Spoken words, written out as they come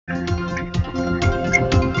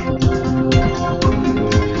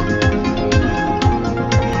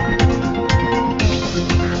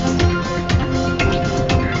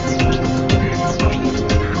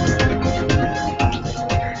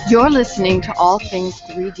You're listening to All Things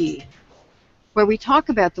 3D, where we talk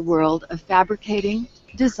about the world of fabricating,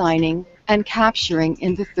 designing, and capturing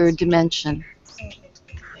in the third dimension.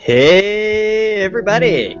 Hey,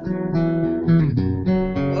 everybody! Whoa.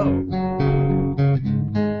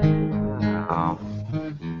 Wow.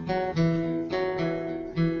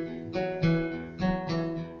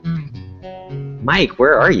 Mike,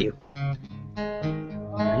 where are you?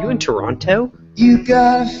 Are you in Toronto? You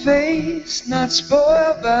got a face not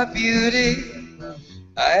spoiled by beauty.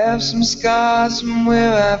 I have some scars from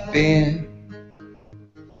where I've been.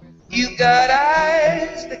 You got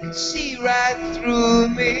eyes that can see right through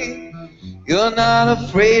me. You're not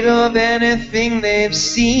afraid of anything they've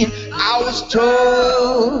seen. I was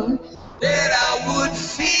told that I would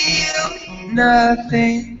feel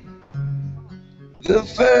nothing the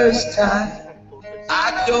first time.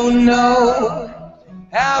 I don't know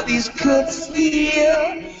how these could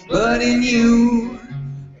feel, but in you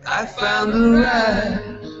I found the right.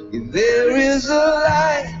 There is a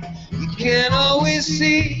light you can't always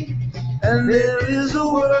see, and there is a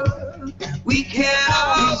world we can't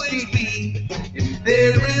always be. If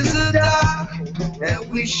there is a dark that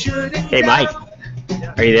we shouldn't. Hey, Mike,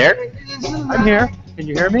 are you there? I'm here. Can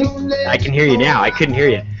you hear me? I can hear you now. I couldn't hear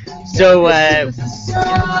you. So, it looks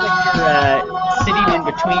like you're sitting in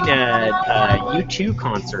between a U2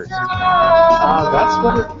 concert. That's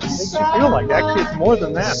what it makes you feel like. Actually, it's more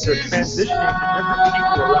than that. They're transitioning to different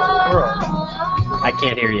people around the world. I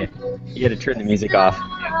can't hear you. You got to turn the music off.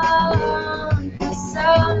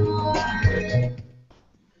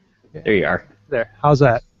 There you are. There. How's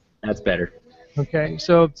that? That's better. Okay,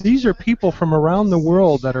 so these are people from around the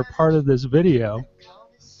world that are part of this video.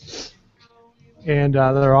 And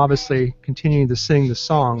they're obviously continuing to sing the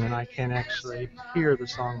song, and I can't actually hear the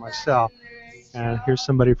song myself. And here's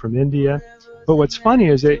somebody from India. But what's funny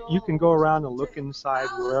is that you can go around and look inside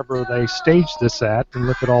wherever they staged this at and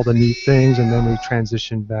look at all the neat things, and then we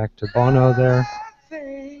transition back to Bono there.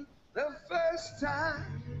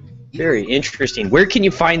 Very interesting. Where can you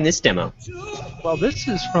find this demo? Well, this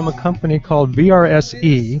is from a company called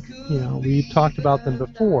VRSE. You know, we've talked about them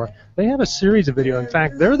before. They have a series of video. In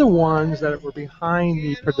fact, they're the ones that were behind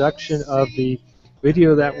the production of the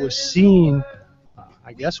video that was seen,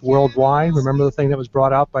 I guess, worldwide. Remember the thing that was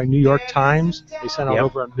brought out by New York Times? They sent out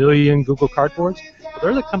over 1 million Google Cardboards. Well,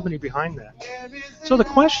 they're the company behind that. So the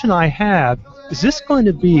question I have, is this going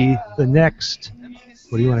to be the next,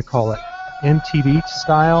 what do you want to call it, MTV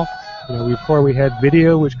style? You know, before we had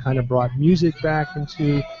video, which kind of brought music back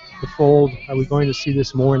into the fold. Are we going to see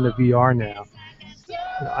this more in the VR now? You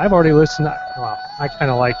know, I've already listened. Well, I kind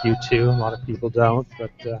of like U2. A lot of people don't,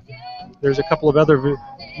 but there's a couple of other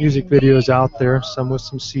music videos out there, some with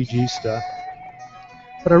some CG stuff.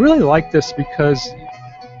 But I really like this because,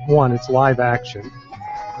 one, it's live action,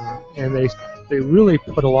 and they really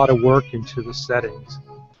put a lot of work into the settings.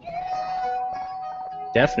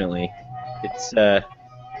 Definitely. It's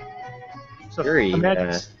So very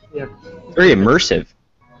yeah, very immersive.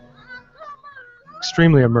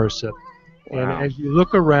 extremely immersive. Wow. And as you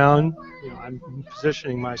look around, you know, I'm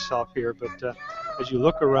positioning myself here, but as you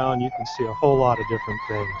look around, you can see a whole lot of different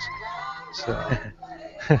things. So,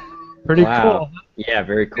 pretty cool. Yeah,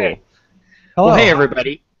 very cool. Hey. Hello. Well, hey,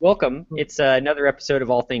 everybody. Welcome. It's another episode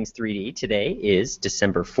of All Things 3D. Today is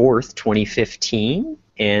December 4th, 2015,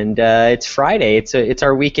 and it's Friday. It's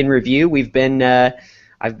our week in review. We've been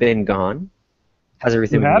I've been gone. How's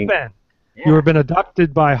everything? You have been. Yeah. You have been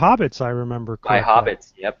adopted by Hobbits, I remember correctly. By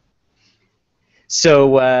Hobbits, yep.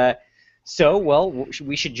 So, well,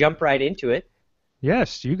 we should jump right into it.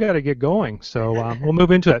 Yes, you got to get going. So we'll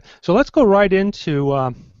move into it. So let's go right into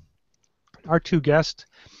our two guests.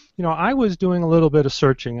 You know, I was doing a little bit of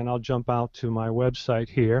searching, and I'll jump out to my website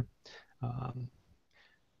here.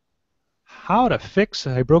 How to fix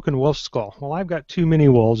a broken wolf skull. Well, I've got two mini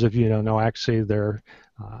wolves, if you don't know. Actually, they're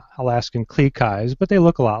Alaskan Klekais, but they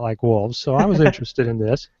look a lot like wolves, so I was interested in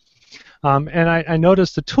this. And I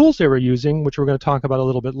noticed the tools they were using, which we're going to talk about a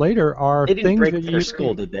little bit later, are They didn't things break that their you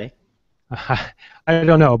skull, did they? I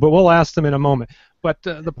don't know, but we'll ask them in a moment. But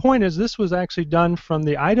the point is, this was actually done from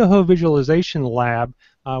the Idaho Visualization Lab,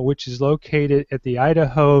 which is located at the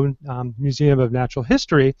Idaho Museum of Natural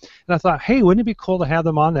History. And I thought, hey, wouldn't it be cool to have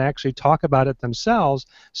them on to actually talk about it themselves?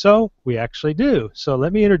 So we actually do. So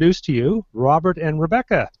let me introduce to you Robert and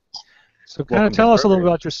Rebecca. So kind of tell us a little bit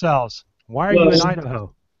about yourselves. Why are you in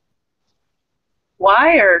Idaho?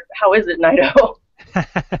 Why, or how is it in Idaho?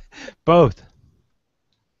 Both.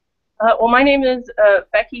 Well, my name is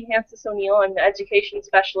Becky Hansis O'Neill. I'm the education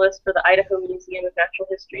specialist for the Idaho Museum of Natural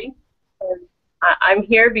History. And I'm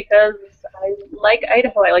here because I like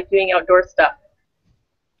Idaho. I like doing outdoor stuff.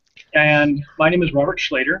 And my name is Robert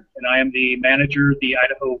Schlater, and I am the manager of the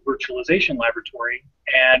Idaho Virtualization Laboratory.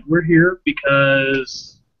 And we're here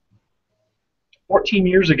because 14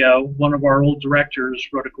 years ago, one of our old directors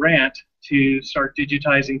wrote a grant to start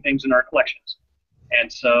digitizing things in our collections.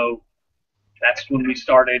 And so that's when we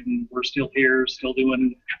started, and we're still here, still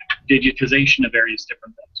doing digitization of various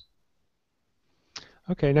different things.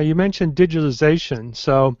 Okay, now you mentioned digitalization.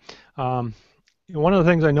 So one of the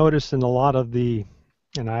things I noticed in a lot of the,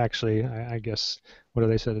 and I guess, what do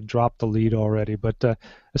they say, I dropped the lead already, but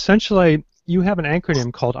essentially you have an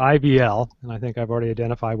acronym called IVL, and I think I've already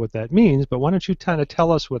identified what that means, but why don't you kind of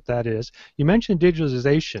tell us what that is? You mentioned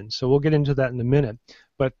digitalization, so we'll get into that in a minute,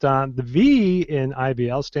 but the V in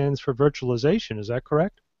IVL stands for virtualization, is that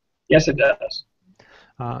correct? Yes, it does.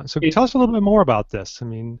 So tell us a little bit more about this. I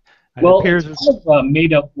mean, well, it appears it's kind of a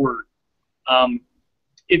made-up word.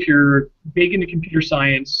 If you're big into computer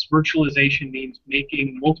science, virtualization means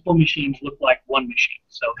making multiple machines look like one machine.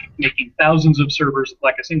 So making thousands of servers look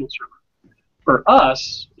like a single server. For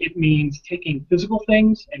us, it means taking physical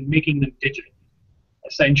things and making them digital.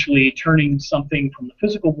 Essentially turning something from the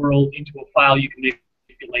physical world into a file you can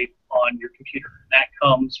manipulate on your computer. And that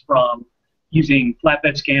comes from using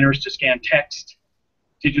flatbed scanners to scan text,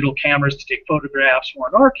 digital cameras to take photographs, or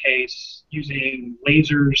in our case, using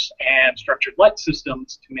lasers and structured light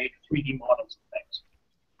systems to make 3D models of things.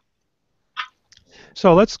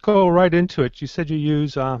 So let's go right into it. You said you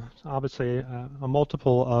use, obviously, a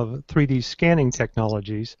multiple of 3D scanning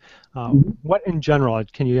technologies. What in general,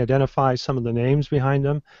 can you identify some of the names behind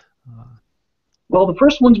them? Well, the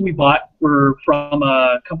first ones we bought were from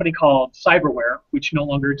a company called Cyberware, which no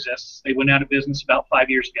longer exists. They went out of business about 5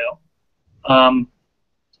 years ago.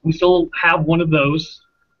 We still have one of those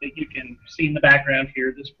that you can see in the background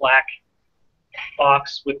here, this black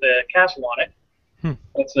box with the castle on it.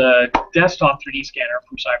 It's a desktop 3D scanner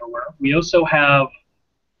from Cyberware. We also have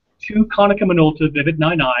two Konica Minolta Vivid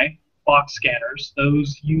 9i box scanners.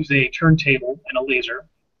 Those use a turntable and a laser.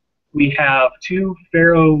 We have two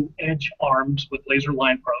Faro Edge arms with laser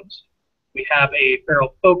line probes. We have a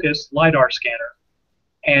Faro Focus LiDAR scanner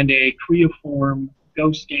and a Creaform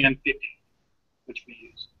GoScan 50, which we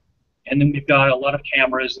use. And then we've got a lot of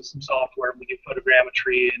cameras and some software. We do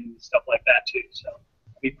photogrammetry and stuff like that too. So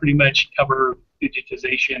we pretty much cover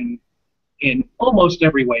digitization in almost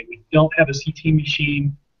every way. We don't have a CT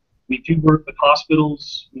machine. We do work with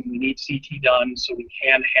hospitals when we need CT done, so we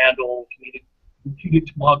can handle computed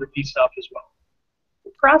tomography stuff as well.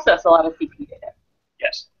 We process a lot of CT data.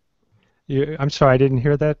 Yes. I'm sorry, I didn't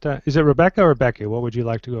hear that. Is it Rebecca or Becky? What would you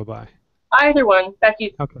like to go by? Either one.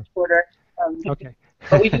 Becky's shorter. Okay.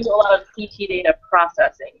 But we do a lot of CT data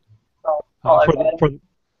processing.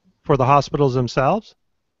 For the hospitals themselves?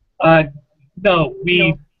 No,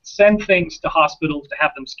 we send things to hospitals to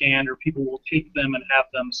have them scanned, or people will take them and have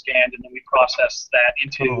them scanned, and then we process that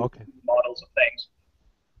into models of things.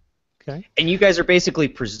 Okay. And you guys are basically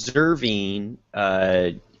preserving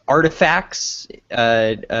artifacts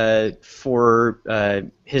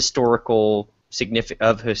for historical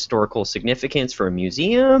significance for a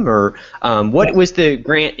museum, or what was the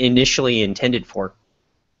grant initially intended for?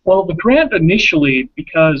 Well, the grant initially,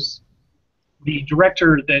 because the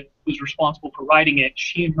director that was responsible for writing it,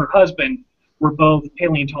 she and her husband were both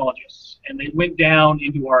paleontologists, and they went down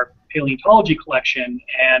into our paleontology collection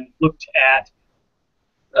and looked at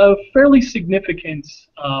a fairly significant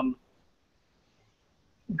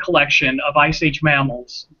collection of Ice Age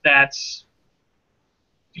mammals that's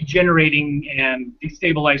degenerating and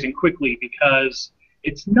destabilizing quickly because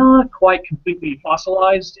it's not quite completely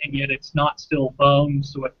fossilized, and yet it's not still bone,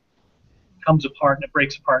 so it comes apart and it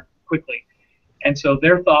breaks apart quickly. And so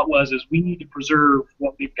their thought was, is we need to preserve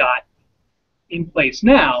what we've got in place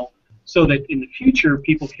now so that in the future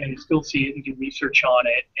people can still see it and do research on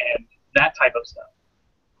it and that type of stuff.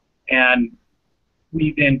 And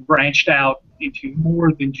we then branched out into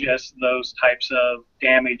more than just those types of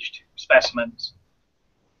damaged specimens.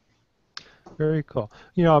 Very cool.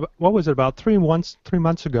 You know, what was it, about 3 months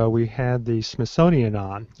ago we had the Smithsonian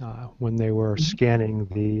on when they were scanning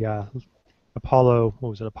the Apollo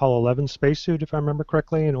 11 spacesuit, if I remember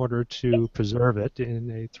correctly, in order to preserve it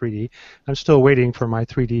in a 3D. I'm still waiting for my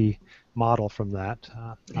 3D model from that.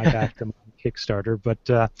 I backed them on Kickstarter, but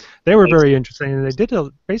they were very interesting, and they did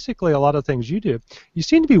basically a lot of things you do. You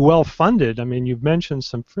seem to be well funded. I mean, you've mentioned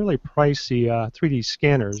some fairly pricey 3D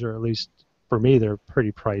scanners, or at least for me, they're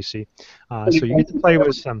pretty pricey. So you get to play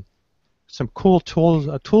with some cool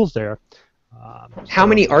tools there. How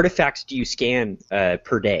many artifacts do you scan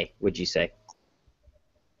per day, would you say?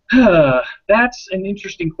 That's an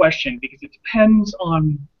interesting question because it depends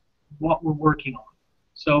on what we're working on.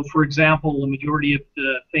 So, for example, the majority of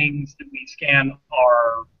the things that we scan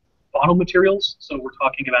are faunal materials. So we're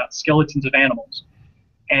talking about skeletons of animals.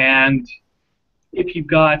 And if you've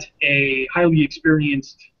got a highly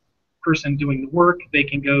experienced person doing the work, they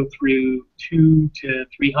can go through 200 to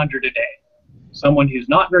 300 a day. Someone who's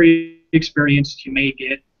not very experienced, you may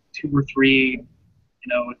get 2 or 3.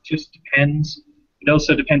 It just depends. It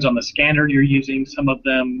also depends on the scanner you're using. Some of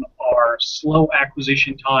them are slow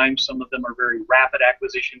acquisition times. Some of them are very rapid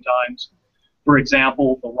acquisition times. For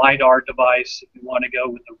example, the LiDAR device, if you want to go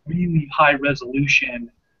with a really high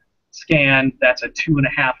resolution scan, that's a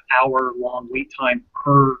 2.5 hour long wait time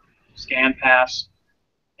per scan pass.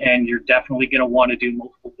 And you're definitely going to want to do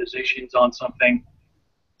multiple positions on something.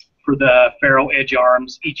 For the ferro edge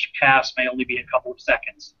arms, each pass may only be a couple of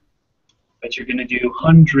seconds. But you're going to do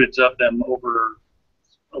hundreds of them over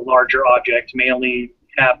a larger object. You may only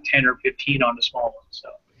have 10 or 15 on the small one. So.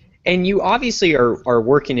 And you obviously are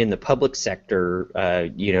working in the public sector,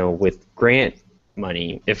 with grant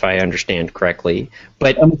money, if I understand correctly.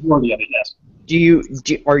 But a majority of it, yes.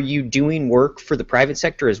 Are you doing work for the private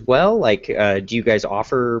sector as well? Like, do you guys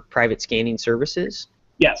offer private scanning services?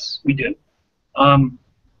 Yes, we do.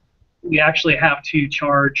 We actually have to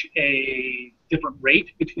charge a different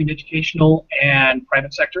rate between educational and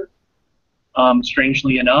private sector.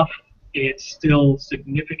 Strangely enough, it's still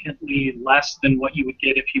significantly less than what you would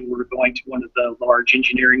get if you were going to one of the large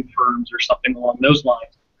engineering firms or something along those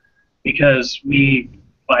lines, because we,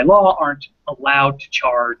 by law, aren't allowed to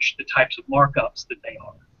charge the types of markups that they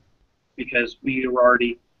are, because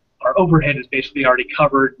our overhead is basically already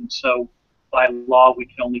covered, and so by law we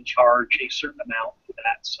can only charge a certain amount for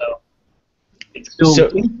that. So it's still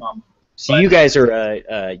income. So you guys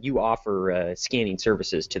are you offer scanning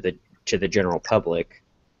services to the general public.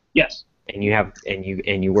 Yes. And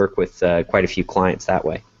you work with quite a few clients that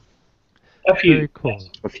way. A few. Very cool.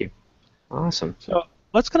 A few. Awesome. So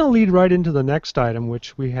let's kind of lead right into the next item,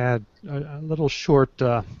 which we had a little short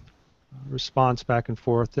response back and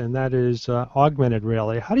forth, and that is augmented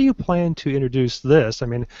reality. How do you plan to introduce this? I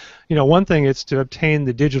mean, one thing is to obtain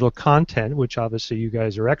the digital content, which obviously you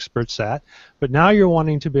guys are experts at, but now you're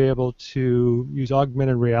wanting to be able to use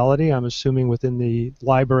augmented reality, I'm assuming within the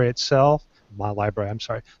library itself,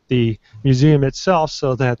 the museum itself,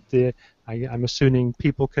 so that I'm assuming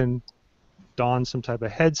people can don some type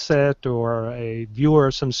of headset or a viewer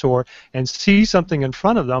of some sort and see something in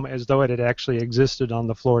front of them as though it had actually existed on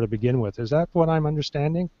the floor to begin with. Is that what I'm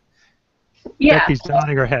understanding? Yeah. Becky's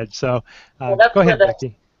nodding her head, so that's go ahead, where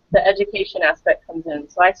Becky. The education aspect comes in.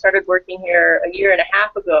 So I started working here 1.5 years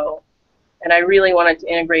ago, and I really wanted to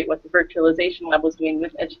integrate what the virtualization lab was doing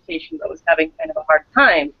with education, but was having kind of a hard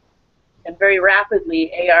time. And very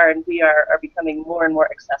rapidly, AR and VR are becoming more and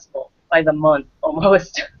more accessible by the month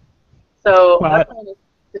almost. So our plan is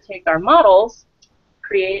to take our models,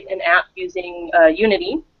 create an app using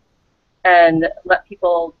Unity, and let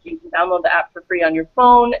people, you can download the app for free on your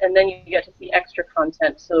phone, and then you get to see extra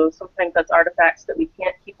content. So sometimes that's artifacts that we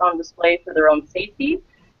can't keep on display for their own safety.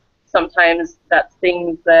 Sometimes that's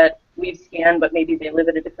things that we've scanned, but maybe they live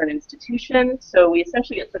at a different institution. So we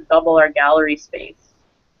essentially get to double our gallery space.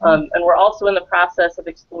 And we're also in the process of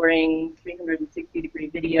exploring 360-degree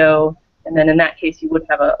video, and then in that case you would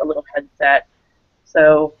have a little headset.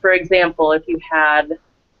 So for example, if you had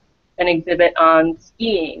an exhibit on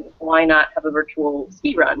skiing, why not have a virtual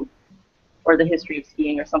ski run or the history of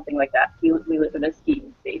skiing or something like that? We live in a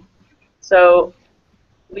skiing state. So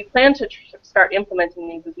we plan to start implementing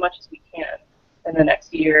these as much as we can in the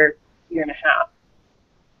next year and a half.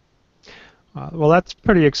 Well, that's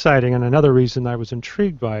pretty exciting, and another reason I was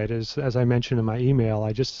intrigued by it is, as I mentioned in my email,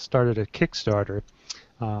 I just started a Kickstarter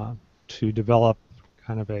to develop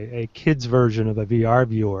kind of a kid's version of a VR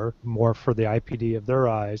viewer, more for the IPD of their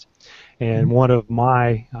eyes. And one of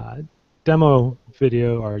my demo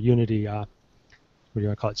video or Unity, what do you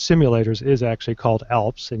want to call it, simulators is actually called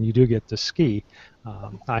Alps, and you do get to ski.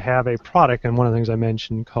 I have a product, and one of the things I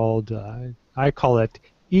mentioned called, I call it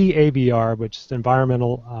EAVR, which is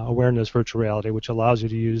Environmental Awareness Virtual Reality, which allows you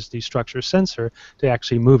to use the structure sensor to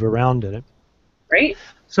actually move around in it. Great.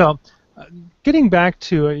 So getting back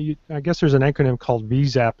to, I guess there's an acronym called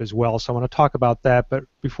VZAP as well, so I want to talk about that. But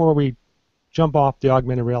before we jump off the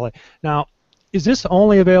augmented reality, now, is this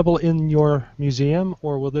only available in your museum,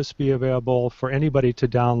 or will this be available for anybody to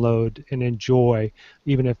download and enjoy,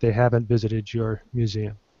 even if they haven't visited your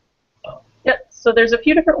museum? Yep, so there's a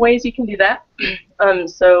few different ways you can do that.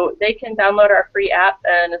 So they can download our free app,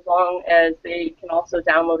 and as long as they can also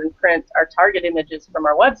download and print our target images from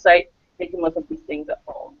our website, they can look at these things at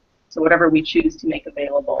home. So whatever we choose to make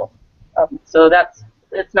available. So that's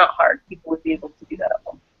it's not hard. People would be able to do that at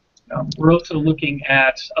home. We're also looking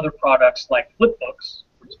at other products like Flipbooks,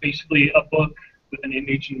 which is basically a book with an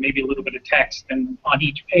image and maybe a little bit of text, and on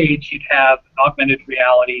each page you'd have an augmented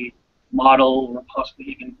reality model or possibly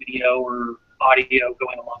even video or audio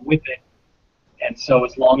going along with it. And so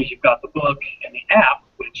as long as you've got the book and the app,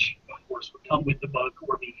 which of course would come with the book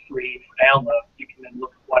or be free for download, you can then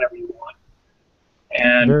look at whatever you want.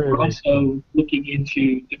 And we're also looking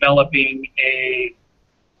into developing a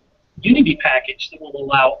Unity package that will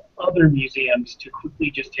allow other museums to quickly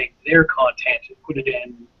just take their content and put it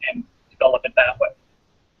in and develop it that way.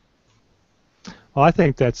 Well, I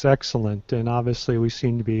think that's excellent, and obviously we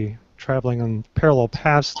seem to be traveling on parallel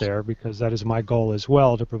paths there, because that is my goal as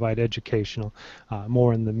well, to provide educational,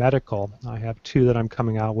 more in the medical. I have two that I'm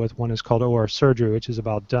coming out with. One is called OR Surgery, which is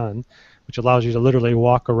about done, which allows you to literally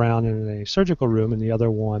walk around in a surgical room, and the other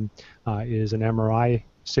one is an MRI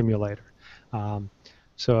simulator.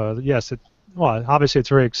 So yes, well, obviously it's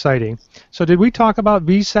very exciting. So did we talk about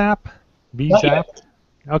VZAP? VZAP?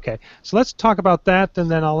 Okay, so let's talk about that,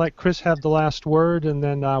 and then I'll let Chris have the last word, and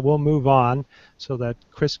then we'll move on so that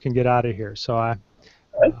Chris can get out of here. So,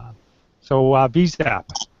 VZAP.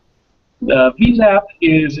 VZAP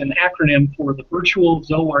is an acronym for the Virtual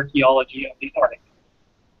Zooarchaeology of the Arctic,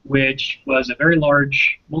 which was a very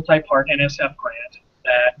large multi-part NSF grant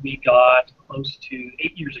that we got close to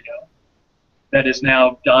 8 years ago. That is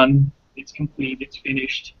now done, it's complete, it's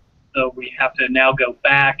finished, so we have to now go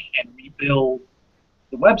back and rebuild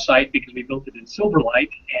the website because we built it in Silverlight,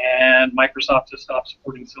 and Microsoft has stopped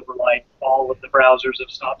supporting Silverlight. All of the browsers have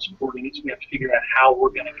stopped supporting it, so we have to figure out how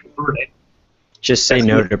we're going to convert it. Just say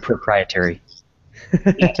no to proprietary.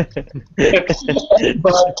 But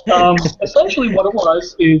essentially what it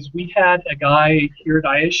was is we had a guy here at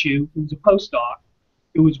ISU who was a postdoc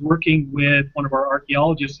who was working with one of our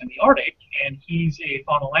archaeologists in the Arctic, and he's a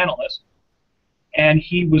faunal analyst, and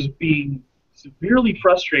he was being severely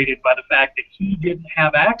frustrated by the fact that he didn't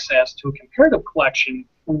have access to a comparative collection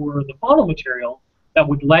for the faunal material that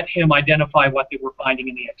would let him identify what they were finding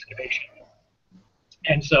in the excavation.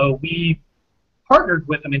 And so we partnered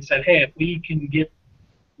with him and said, hey, if we can get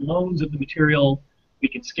loans of the material, we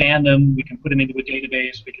can scan them, we can put them into a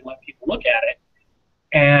database, we can let people look at it.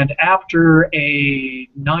 And after a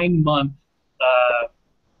 9-month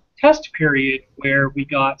test period where we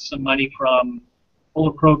got some money from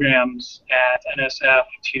Fuller Programs at NSF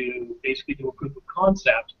to basically do a proof of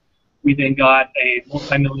concept, we then got a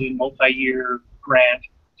multi-million, multi-year grant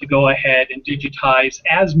to go ahead and digitize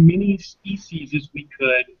as many species as we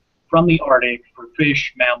could from the Arctic for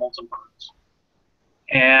fish, mammals, and birds.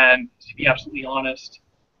 And to be absolutely honest,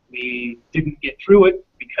 we didn't get through it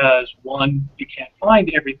because, one, you can't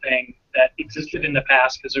find everything that existed in the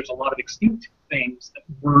past because there's a lot of extinct things that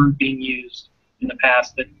weren't being used in the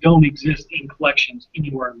past that don't exist in collections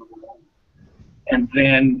anywhere in the world. And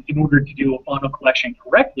then in order to do a faunal collection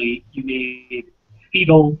correctly, you need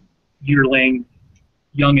fetal, yearling,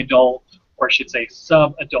 young adult, or I should say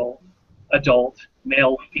sub-adult, adult,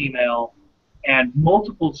 male, female, and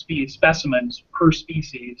multiple specimens per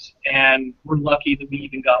species, and we're lucky that we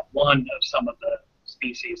even got one of some of the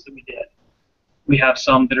species that we did. We have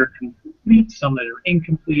some that are complete, some that are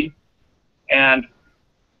incomplete, and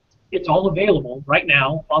it's all available right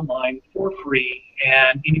now online for free,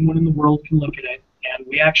 and anyone in the world can look at it. And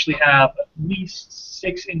we actually have at least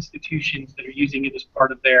 6 institutions that are using it as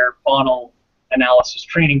part of their faunal analysis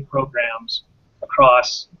training programs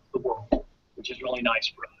across the world, which is really nice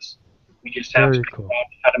for us. We just have to figure out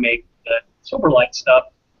how to make the Silverlight stuff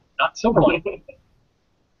not Silverlight.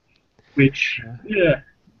 Which, yeah.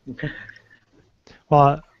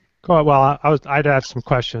 Well, I'd have some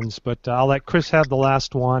questions, but I'll let Chris have the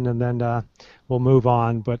last one, and then we'll move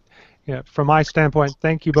on. But from my standpoint,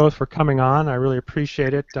 thank you both for coming on. I really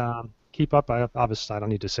appreciate it. Keep up. Obviously, I don't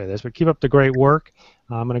need to say this, but keep up the great work.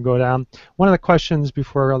 I'm going to go down. One of the questions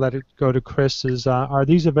before I let it go to Chris is, are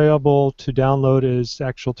these available to download as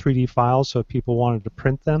actual 3D files so if people wanted to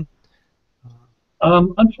print them?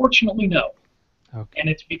 Unfortunately, no. Okay. And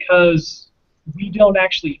it's because we don't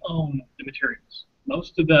actually own the materials.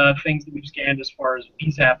 Most of the things that we've scanned as far as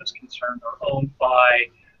VZAP is concerned are owned by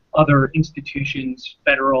other institutions,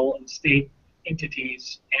 federal and state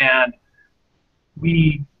entities, and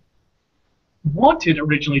we wanted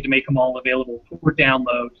originally to make them all available for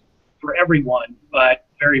download for everyone, but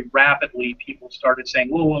very rapidly people started saying,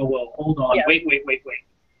 whoa, whoa, whoa, hold on, Yeah. wait.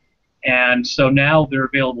 And so now they're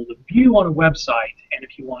available to view on a website, and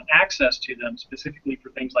if you want access to them specifically for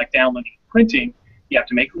things like downloading and printing, you have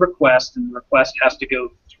to make a request, and the request has to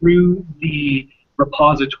go through the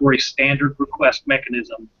repository standard request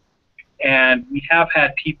mechanism. And we have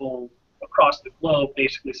had people across the globe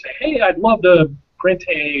basically say, hey, I'd love to print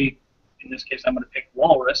a, in this case I'm going to pick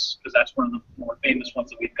walrus, because that's one of the more famous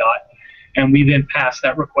ones that we've got. And we then pass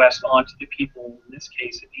that request on to the people, in this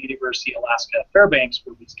case at the University of Alaska Fairbanks,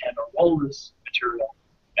 where we scan our walrus material.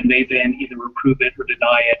 And they then either approve it or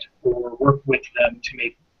deny it or work with them to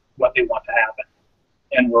make what they want to happen.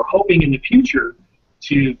 And we're hoping in the future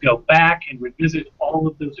to go back and revisit all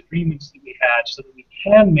of those agreements that we had so that we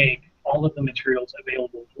can make all of the materials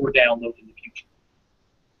available for download in the future.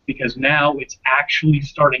 Because now it's actually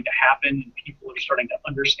starting to happen and people are starting to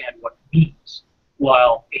understand what it means.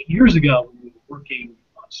 While 8 years ago when we were working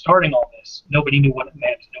on starting all this, nobody knew what it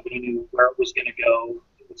meant, nobody knew where it was going to go.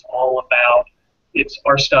 It was all about, it's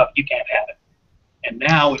our stuff, you can't have it. And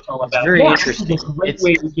now it's all about, very interesting. This is a great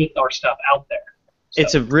way to get our stuff out there. So.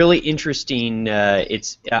 It's a really interesting. We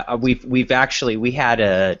had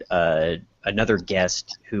another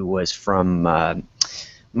guest who was from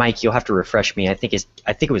Mike. You'll have to refresh me. I think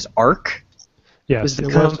it was ARC. Yes, was the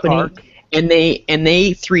it company. was ARC. And they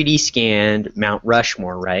 3D scanned Mount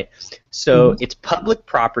Rushmore, right? So it's public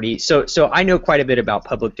property. So I know quite a bit about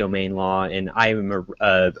public domain law, and I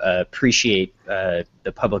appreciate the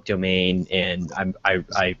public domain, and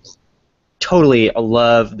I totally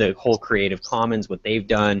love the whole Creative Commons, what they've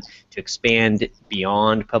done to expand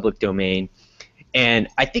beyond public domain. And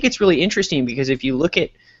I think it's really interesting because if you look at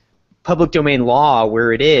public domain law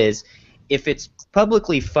where it is, if it's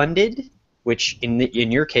publicly funded, which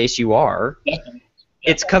in your case you are,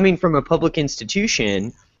 it's coming from a public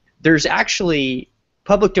institution, there's actually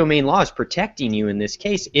public domain laws protecting you in this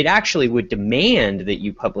case. It actually would demand that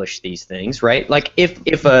you publish these things, right? Like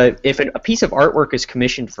if a piece of artwork is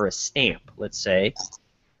commissioned for a stamp, let's say,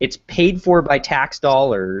 it's paid for by tax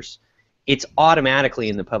dollars, it's automatically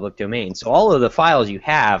in the public domain. So all of the files you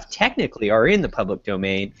have technically are in the public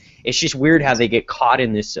domain. It's just weird how they get caught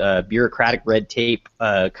in this bureaucratic red tape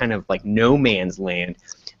kind of like no man's land,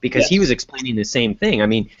 because he was explaining the same thing. I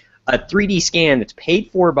mean, a 3D scan that's paid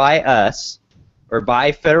for by us or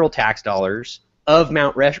by federal tax dollars of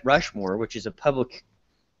Mount Rushmore, which is a public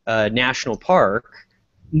national park,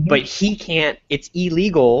 but he can't. It's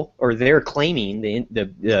illegal, or they're claiming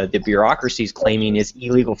the bureaucracy's claiming is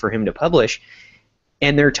illegal for him to publish,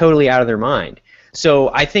 and they're totally out of their mind. So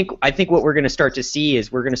I think what we're going to start to see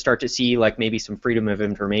is like maybe some Freedom of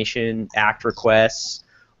Information Act requests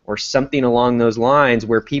or something along those lines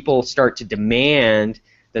where people start to demand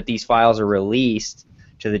that these files are released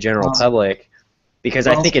to the general public, because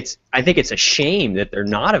I think it's a shame that they're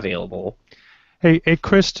not available. Hey,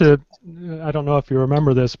 Chris, I don't know if you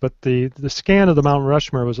remember this, but the scan of the Mount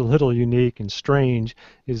Rushmore was a little unique and strange,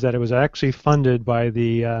 is that it was actually funded by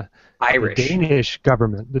the Danish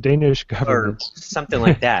government. The Danish government. Or something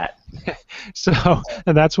like that. So,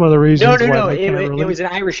 and that's one of the reasons why it was an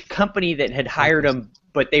Irish company that had hired them,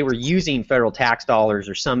 but they were using federal tax dollars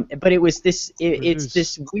or some. But it was this. It's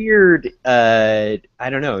this weird. I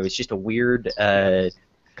don't know. It was just a weird.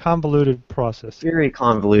 Convoluted process. Very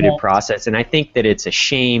convoluted process, and I think that it's a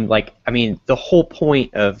shame. Like, I mean, the whole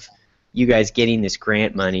point of you guys getting this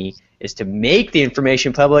grant money is to make the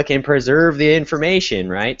information public and preserve the information,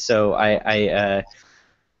 right? So I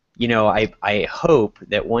hope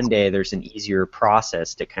that one day there's an easier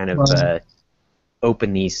process to kind of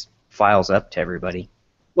open these files up to everybody.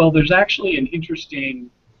 Well, there's actually an interesting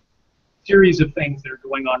series of things that are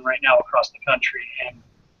going on right now across the country, and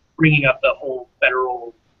bringing up the whole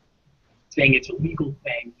federal saying it's a legal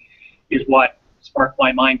thing is what sparked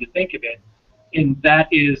my mind to think of it. And that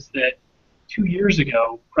is that 2 years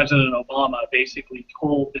ago, President Obama basically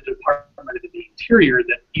told the Department of the Interior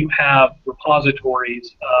that you have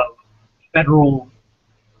repositories of federal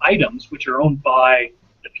items which are owned by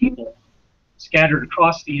the people scattered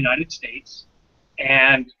across the United States,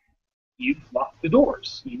 and you've locked the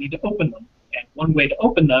doors. You need to open them. And one way to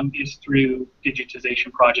open them is through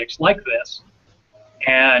digitization projects like this,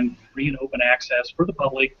 and free and open access for the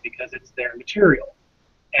public because it's their material.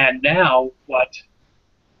 And now what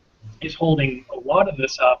is holding a lot of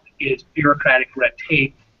this up is bureaucratic red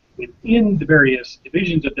tape within the various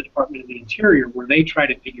divisions of the Department of the Interior, where they try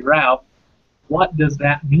to figure out what does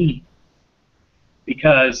that mean.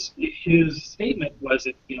 Because his statement was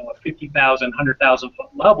at a 50,000, 100,000 foot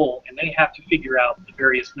level, and they have to figure out the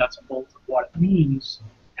various nuts and bolts of what it means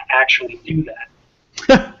to actually do that.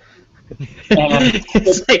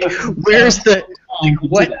 It's like, where's the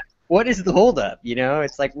what is the holdup?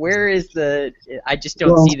 It's like, where is the? I just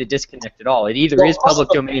don't see the disconnect at all. It either is public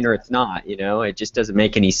domain or it's not. It just doesn't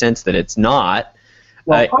make any sense that it's not.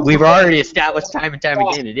 We've already established time and time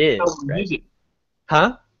again it is. Right?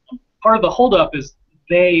 Huh? Part of the holdup is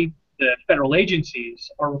the the federal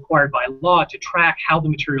agencies are required by law to track how the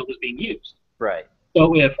material is being used. Right.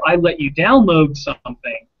 So if I let you download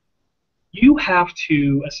something, you have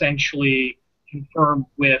to essentially confirm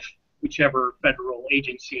with whichever federal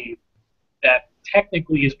agency that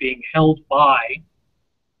technically is being held by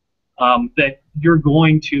that you're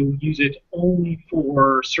going to use it only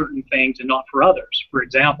for certain things and not for others. For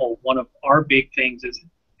example, one of our big things is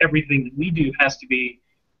everything that we do has to be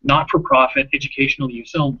not-for-profit educational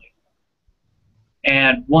use only.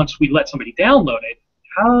 And once we let somebody download it,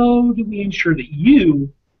 how do we ensure that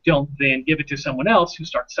you don't then give it to someone else who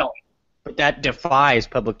starts selling it? But that defies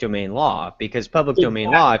public domain law, because public domain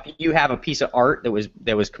law, if you have a piece of art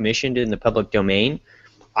that was commissioned in the public domain,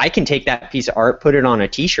 I can take that piece of art, put it on a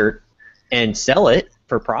T-shirt, and sell it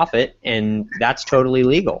for profit, and that's totally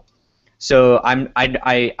legal. So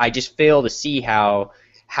I just fail to see how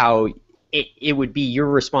it would be your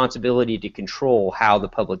responsibility to control how the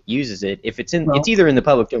public uses it. If it's it's either in the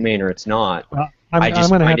public domain or it's not. Well, I just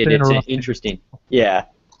find it's interesting. Yeah.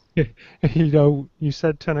 You know, you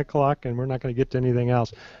said 10 o'clock, and we're not going to get to anything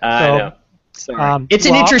else. I know. Sorry. It's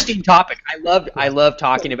an interesting topic. I love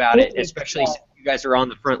talking about it, especially since you guys are on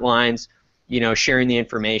the front lines, sharing the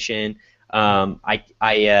information.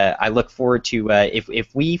 I look forward to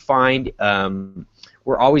if we find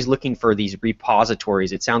we're always looking for these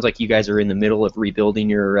repositories. It sounds like you guys are in the middle of rebuilding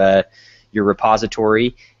your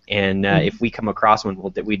repository, and if we come across one,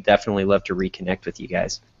 we'd definitely love to reconnect with you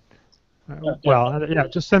guys. Well, yeah,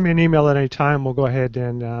 just send me an email at any time. We'll go ahead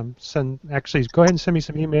and go ahead and send me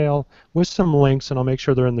some email with some links, and I'll make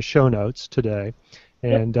sure they're in the show notes today.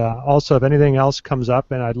 And also, if anything else comes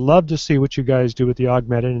up, and I'd love to see what you guys do with the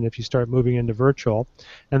augmented, and if you start moving into virtual.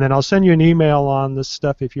 And then I'll send you an email on this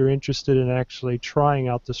stuff if you're interested in actually trying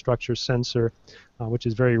out the structure sensor, which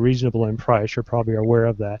is very reasonable in price. You're probably aware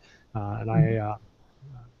of that.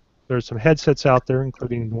 There's some headsets out there,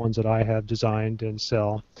 including the ones that I have designed and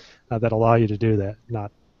sell, that allow you to do that.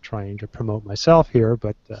 Not trying to promote myself here,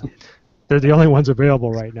 but they're the only ones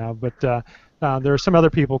available right now. But there are some other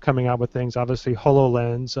people coming out with things. Obviously,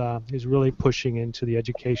 HoloLens is really pushing into the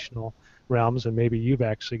educational realms, and maybe you've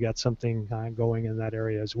actually got something going in that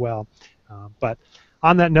area as well. But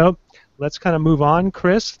on that note, let's kind of move on.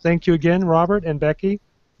 Chris, thank you again, Robert and Becky.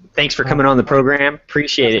 Thanks for coming on the program.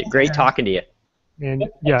 Appreciate it. Great talking to you. And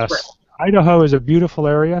yes, Idaho is a beautiful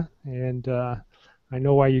area, and I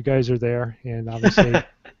know why you guys are there. And obviously,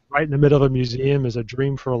 right in the middle of a museum is a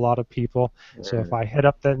dream for a lot of people. So if I head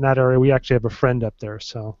up in that area, we actually have a friend up there,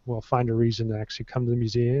 so we'll find a reason to actually come to the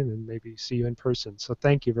museum and maybe see you in person. So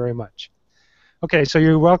thank you very much. Okay, so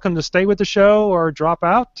you're welcome to stay with the show or drop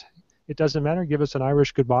out. It doesn't matter. Give us an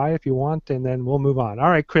Irish goodbye if you want, and then we'll move on.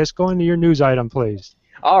 All right, Chris, go into your news item, please.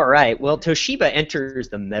 All right. Well, Toshiba enters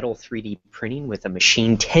the metal 3D printing with a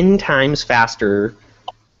machine 10 times faster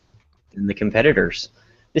than the competitors.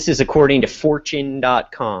 This is according to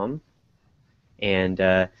Fortune.com.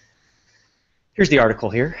 And here's the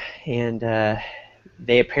article here. And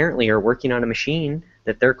they apparently are working on a machine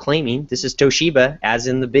that they're claiming. This is Toshiba, as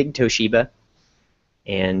in the big Toshiba.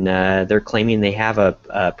 And they're claiming they have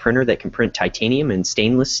a printer that can print titanium and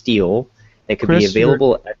stainless steel that could be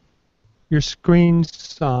available. Your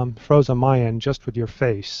screen's froze on my end just with your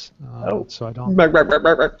face. So I don't.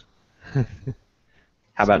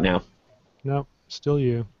 How about now? No, still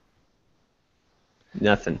you.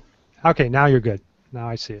 Nothing. Okay, now you're good. Now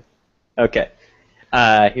I see it. Okay.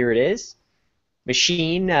 Here it is.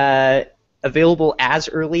 Machine available as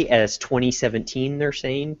early as 2017, they're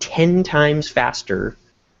saying. 10 times faster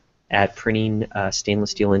at printing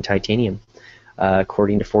stainless steel and titanium,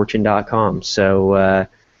 according to Fortune.com. So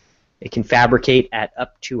it can fabricate at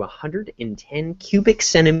up to 110 cubic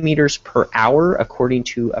centimeters per hour, according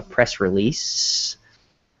to a press release.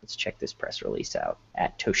 Let's check this press release out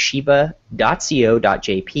at toshiba.co.jp,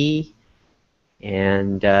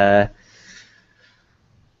 and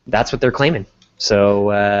that's what they're claiming.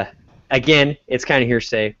 So again, it's kind of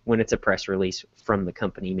hearsay when it's a press release from the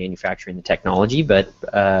company manufacturing the technology, but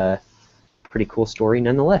pretty cool story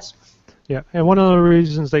nonetheless. Yeah, and one of the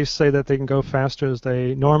reasons they say that they can go faster is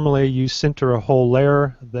you center a whole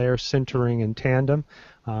layer. They're centering in tandem,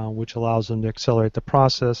 which allows them to accelerate the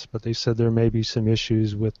process, but they said there may be some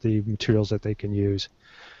issues with the materials that they can use.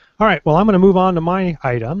 All right, well, I'm going to move on to my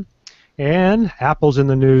item, and Apple's in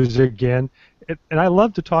the news again. And I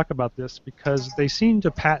love to talk about this because they seem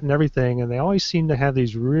to patent everything, and they always seem to have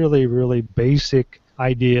these really, really basic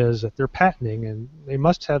ideas that they're patenting, and they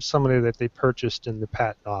must have somebody that they purchased in the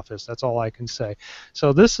patent office. That's all I can say.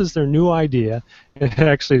 So this is their new idea. And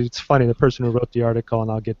actually, it's funny, the person who wrote the article, and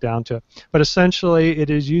I'll get down to it. But essentially, it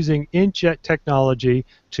is using inkjet technology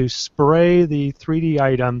to spray the 3D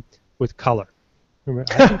item with color.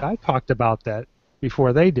 Remember, I think I talked about that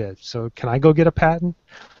before they did. So can I go get a patent?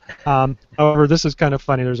 However, this is kind of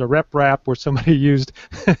funny. There's a rep rap where somebody used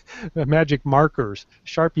magic markers,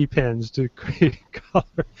 Sharpie pens to create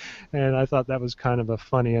color, and I thought that was kind of a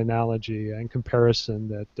funny analogy and comparison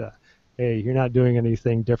that, hey, you're not doing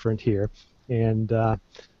anything different here. And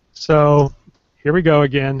so here we go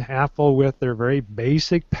again, Apple with their very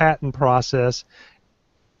basic patent process,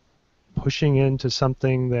 pushing into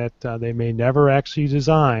something that they may never actually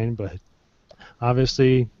design, but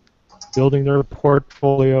obviously building their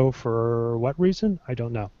portfolio for what reason? I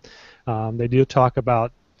don't know. They do talk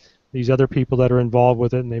about these other people that are involved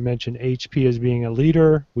with it, and they mention HP as being a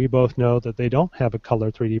leader. We both know that they don't have a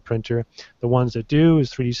color 3D printer. The ones that do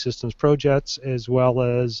is 3D Systems Projects, as well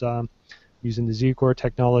as using the Z-Core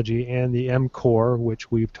technology and the M-Core,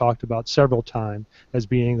 which we've talked about several times as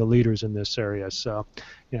being the leaders in this area. So,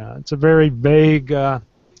 yeah, it's a very vague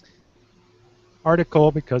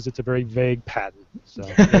article because it's a very vague patent. So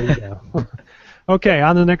there you go. Okay,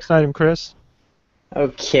 on to the next item, Chris.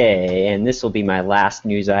 Okay, and this will be my last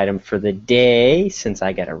news item for the day since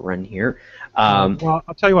I got to run here. Well,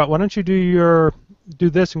 I'll tell you what. Why don't you do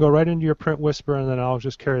this and go right into your Print Whisper, and then I'll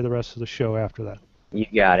just carry the rest of the show after that. You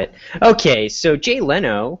got it. Okay, so Jay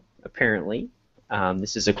Leno, apparently,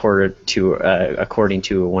 this is according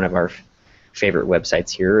to one of our favorite websites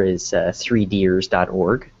here, is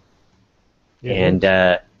 3deers.org. Yeah.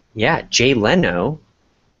 And yeah, Jay Leno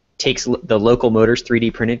takes the Local Motors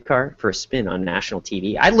 3D printed car for a spin on national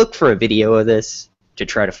TV. I looked for a video of this to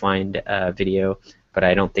try to find a video, but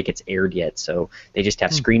I don't think it's aired yet, so they just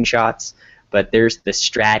have screenshots. But there's the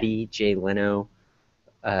Stratty Jay Leno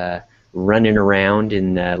running around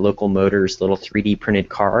in Local Motors' little 3D printed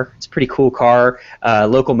car. It's a pretty cool car.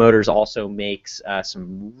 Local Motors also makes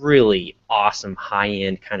some really awesome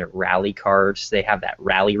high-end kind of rally cars. They have that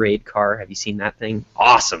Rally Raid car. Have you seen that thing?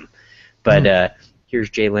 Awesome. But here's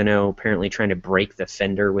Jay Leno apparently trying to break the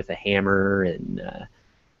fender with a hammer, and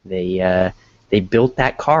they built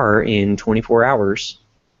that car in 24 hours,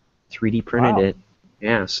 3D printed it.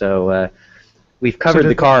 Yeah, so we've covered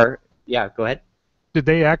the car. Yeah, go ahead. Did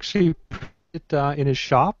they actually print it in his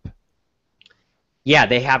shop? Yeah,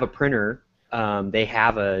 they have a printer. They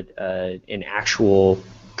have an actual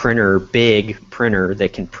printer, big printer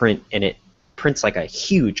that can print, and it prints like a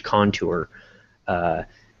huge contour.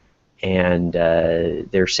 And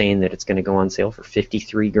they're saying that it's going to go on sale for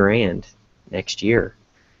 $53,000 next year.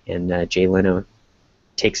 And Jay Leno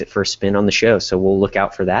takes it for a spin on the show, so we'll look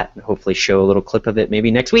out for that and hopefully show a little clip of it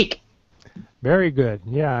maybe next week. Very good.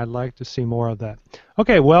 Yeah, I'd like to see more of that.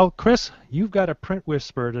 Okay, well, Chris, you've got a Print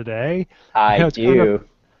Whisper today. I do.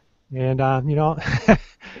 And you know,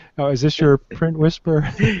 oh, is this your Print Whisper?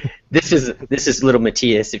 This is little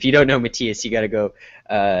Matthias. If you don't know Matthias, you got to go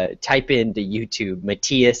type into YouTube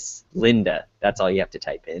Matthias Linda. That's all you have to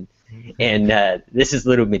type in. And this is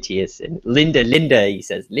little Matthias. And Linda, he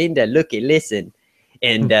says, Linda, looky, listen.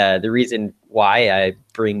 And the reason why I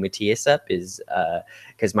bring Matthias up is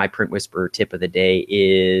because my Print Whisperer tip of the day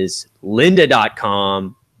is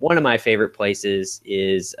lynda.com. One of my favorite places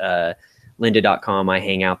is lynda.com. I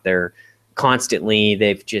hang out there constantly.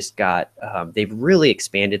 They've just got, they've really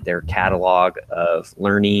expanded their catalog of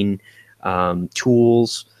learning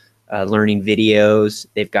tools, learning videos.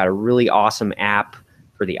 They've got a really awesome app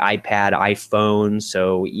for the iPad, iPhone.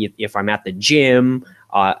 So if I'm at the gym,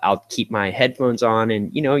 I'll keep my headphones on,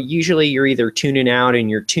 and you know, usually you're either tuning out in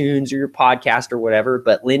your tunes or your podcast or whatever.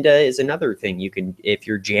 But Lynda is another thing. You can, if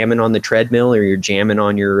you're jamming on the treadmill or you're jamming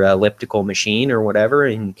on your elliptical machine or whatever,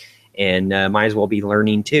 and might as well be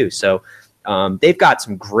learning too. So they've got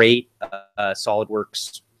some great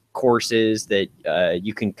SolidWorks courses that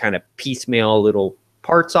you can kind of piecemeal little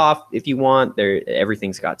parts off if you want.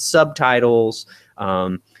 Everything's got subtitles.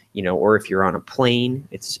 You know, or if you're on a plane,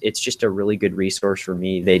 it's just a really good resource for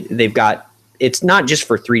me. They've got, it's not just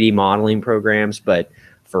for 3D modeling programs, but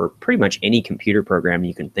for pretty much any computer program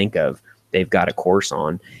you can think of, they've got a course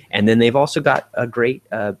on. And then they've also got a great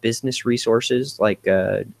business resources like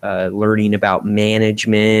learning about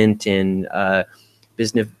management and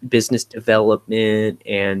business development,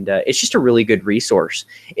 and it's just a really good resource.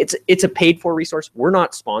 It's a paid for resource. We're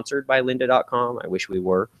not sponsored by lynda.com. I wish we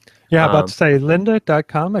were. Yeah, about to say,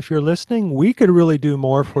 lynda.com, if you're listening, we could really do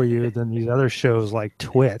more for you than these other shows like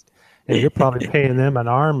Twit. and you're probably paying them an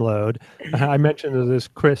armload. I mentioned to this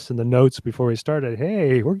Chris in the notes before we started,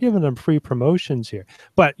 hey, we're giving them free promotions here.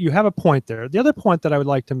 But you have a point there. The other point that I would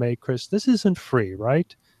like to make, Chris, this isn't free,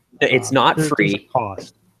 right? It's not There's a free.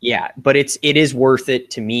 cost. Yeah, but it is worth it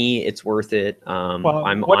to me. It's worth it. Well,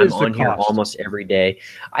 I'm what is the on here cost? almost every day.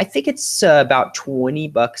 I think it's about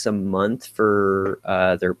 $20 a month for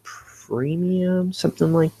their premium,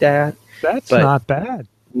 something like that. That's But not bad.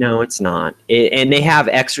 no, it's not. And they have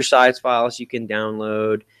exercise files you can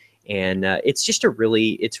download, and it's just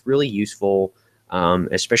it's really useful,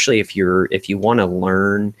 especially if you want to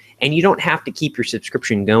learn, and you don't have to keep your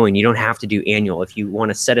subscription going. You don't have to do annual. If you want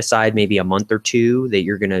to set aside maybe a month or two that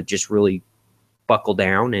you're going to just really buckle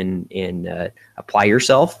down and apply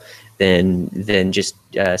yourself, then just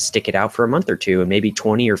stick it out for a month or two, and maybe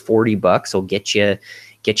 20 or 40 bucks will get you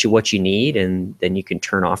what you need, and then you can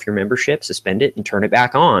turn off your membership, suspend it, and turn it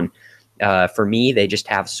back on. For me, they just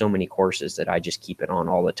have so many courses that I just keep it on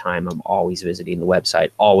all the time. I'm always visiting the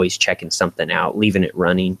website, always checking something out, leaving it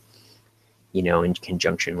running, in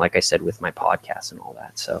conjunction, like I said, with my podcast and all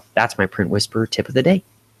that. So that's my Print Whisperer tip of the day.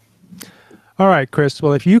 All right, Chris.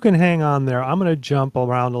 Well, if you can hang on there, I'm going to jump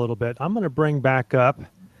around a little bit. I'm going to bring back up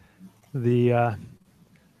the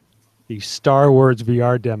Star Wars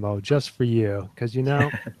VR demo just for you, because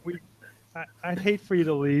I'd hate for you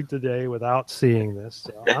to leave today without seeing this.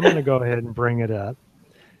 So I'm going to go ahead and bring it up,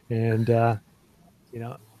 and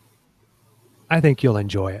I think you'll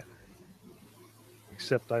enjoy it.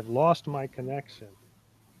 Except I've lost my connection.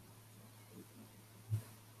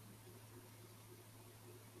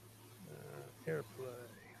 AirPlay.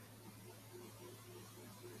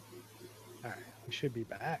 All right, we should be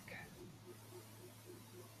back.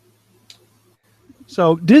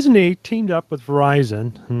 So Disney teamed up with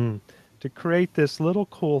Verizon to create this little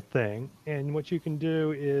cool thing. And what you can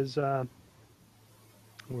do is,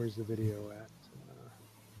 where's the video at?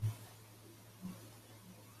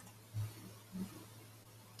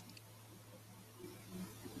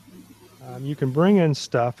 You can bring in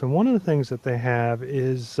stuff. And one of the things that they have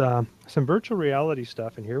is some virtual reality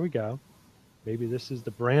stuff. And here we go. Maybe this is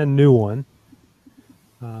the brand new one.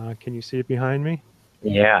 Can you see it behind me?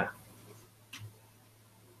 Yeah.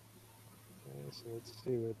 So let's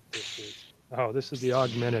see what this is. Oh, this is the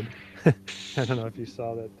augmented. I don't know if you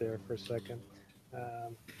saw that there for a second. Okay,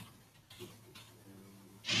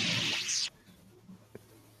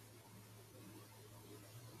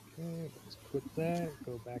 let's quit that.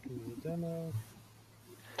 Go back into the demo.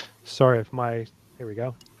 Sorry if here we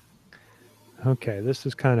go. Okay, this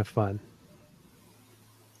is kind of fun.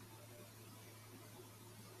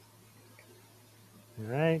 All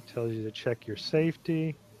right, tells you to check your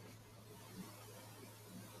safety.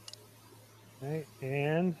 Okay,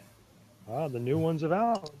 and the new ones are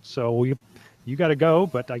out. So you got to go,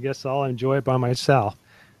 but I guess I'll enjoy it by myself.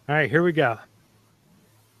 All right, here we go.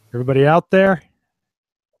 Everybody out there?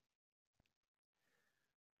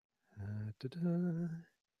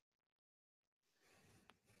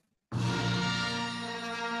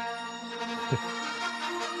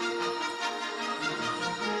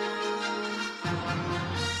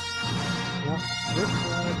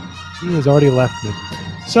 He has already left me.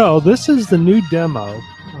 So this is the new demo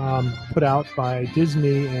put out by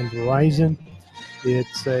Disney and Verizon.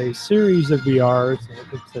 It's a series of VRs. I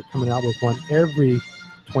think they're coming out with one every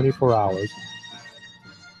 24 hours.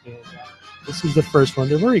 And this is the first one.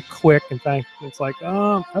 They're very quick. In fact, it's like,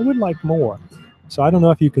 I would like more. So I don't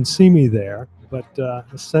know if you can see me there, but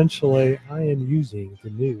essentially I am using the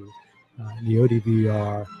new Yodi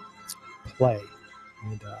VR Play.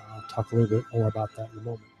 And I'll talk a little bit more about that in a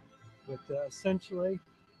moment. But essentially,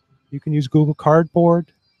 you can use Google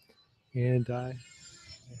Cardboard, and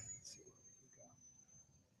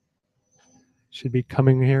should be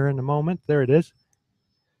coming here in a moment. There it is.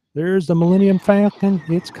 There's the Millennium Falcon.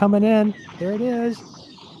 It's coming in. There it is.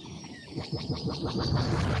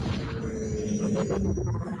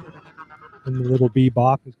 And the little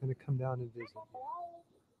Bebop is going to come down and visit.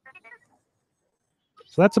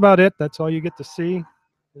 So that's about it. That's all you get to see.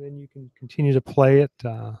 And then you can continue to play it.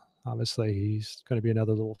 Obviously, he's going to be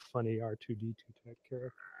another little funny R2-D2 type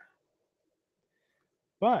character.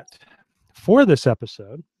 But for this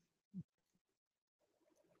episode,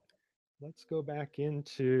 let's go back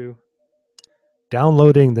into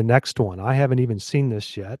downloading the next one. I haven't even seen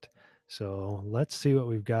this yet. So let's see what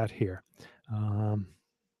we've got here.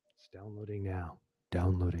 It's downloading now.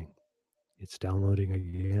 Downloading. It's downloading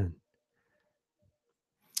again.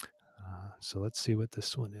 So let's see what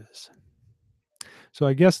this one is. So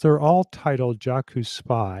I guess they're all titled Jakku's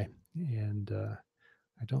Spy. And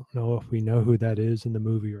I don't know if we know who that is in the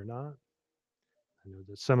movie or not. I know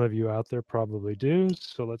that some of you out there probably do.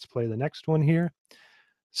 So let's play the next one here.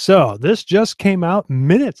 So this just came out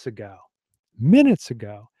minutes ago. Minutes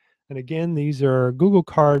ago. And again, these are Google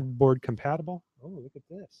Cardboard compatible. Oh, look at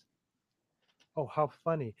this. Oh, how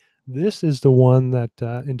funny. This is the one that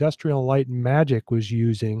Industrial Light and Magic was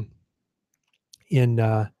using in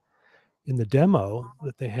the demo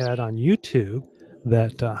that they had on YouTube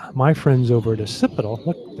that my friends over at Occipital,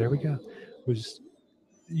 look, there we go, was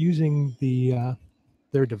using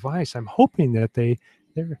their device. I'm hoping that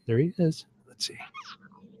there he is. Let's see.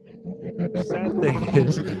 The sad thing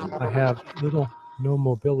is I have no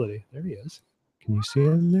mobility. There he is. Can you see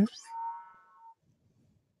him there?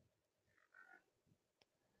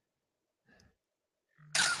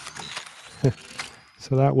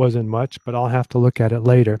 So that wasn't much, but I'll have to look at it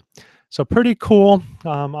later. So pretty cool.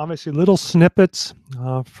 Obviously, little snippets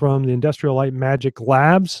from the Industrial Light Magic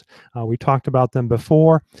Labs. We talked about them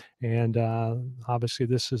before, and obviously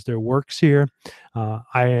this is their works here.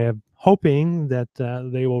 I am hoping that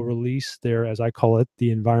they will release their, as I call it, the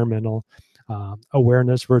Environmental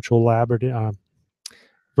Awareness Virtual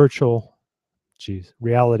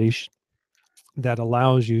Reality that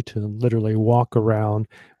allows you to literally walk around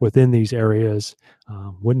within these areas.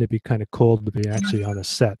 Wouldn't it be kind of cool to be actually on a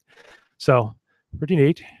set? So pretty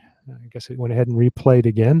neat. I guess it went ahead and replayed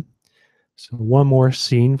again. So one more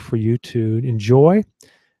scene for you to enjoy.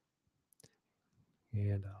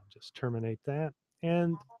 And I'll just terminate that.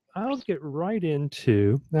 And I'll get right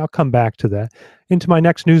into, I'll come back to that, into my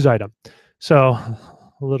next news item. So a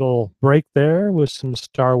little break there with some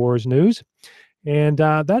Star Wars news. And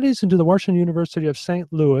that is into the Washington University of St.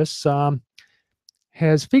 Louis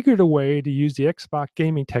has figured a way to use the Xbox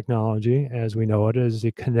gaming technology, as we know it, as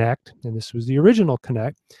the Kinect, and this was the original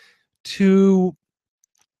Kinect, to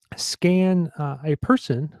scan a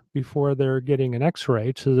person before they're getting an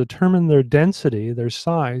X-ray to determine their density, their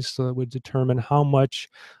size, so it would determine how much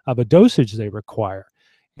of a dosage they require.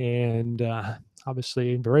 And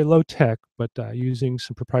obviously very low tech, but using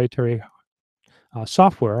some proprietary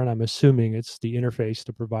software, and I'm assuming it's the interface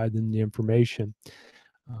to provide them the information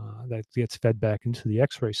that gets fed back into the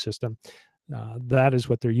X-ray system. That is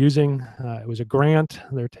what they're using. It was a grant.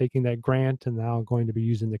 They're taking that grant and now going to be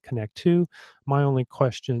using the Connect 2. My only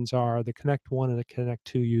questions are the Connect 1 and the Connect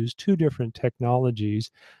 2 use two different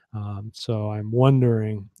technologies. So I'm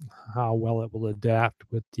wondering how well it will adapt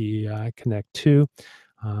with the Connect 2.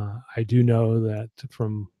 I do know that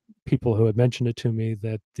from people who had mentioned it to me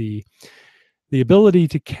that the ability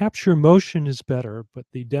to capture motion is better, but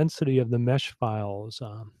the density of the mesh files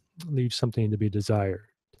leaves something to be desired.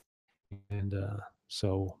 And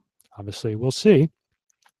so obviously we'll see,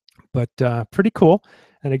 but pretty cool.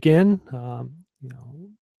 And again,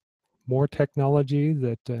 more technology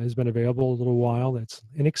that has been available a little while that's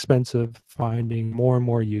inexpensive, finding more and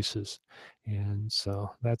more uses. And so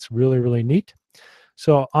that's really, really neat.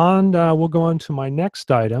 So we'll go on to my next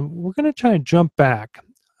item. We're going to try and jump back.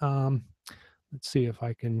 Let's see if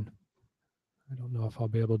I can, I don't know if I'll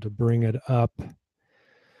be able to bring it up.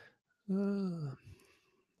 Let's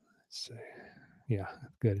see. Yeah,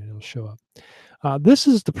 good, it'll show up. This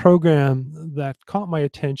is the program that caught my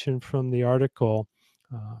attention from the article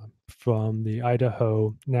from the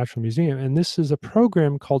Idaho Natural Museum. And this is a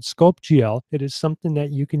program called SculptGL. It is something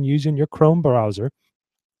that you can use in your Chrome browser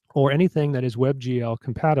or anything that is WebGL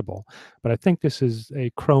compatible. But I think this is a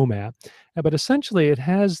Chrome app. But essentially, it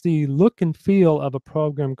has the look and feel of a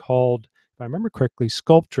program called, if I remember correctly,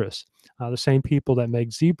 Sculptress, the same people that make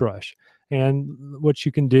ZBrush. And what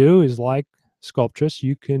you can do is, like Sculptress,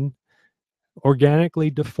 you can organically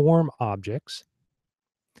deform objects,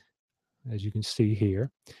 as you can see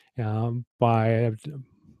here, by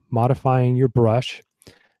modifying your brush.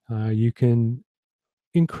 You can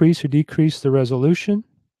increase or decrease the resolution.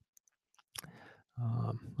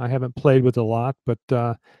 I haven't played with it a lot, but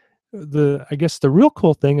I guess the real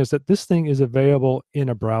cool thing is that this thing is available in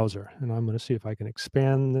a browser. And I'm going to see if I can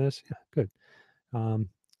expand this. Yeah, good.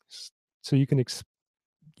 So you can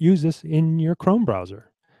use this in your Chrome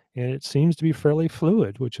browser. And it seems to be fairly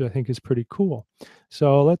fluid, which I think is pretty cool.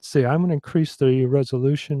 So let's see. I'm going to increase the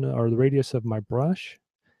resolution or the radius of my brush.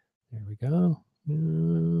 There we go.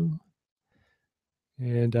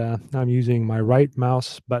 And I'm using my right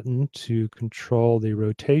mouse button to control the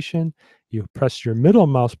rotation. You press your middle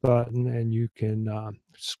mouse button and you can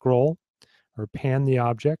scroll or pan the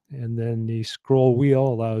object, and then the scroll wheel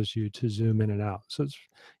allows you to zoom in and out. So it's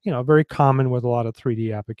very common with a lot of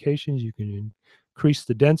 3D applications. You can increase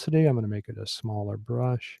the density. I'm going to make it a smaller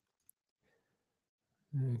brush.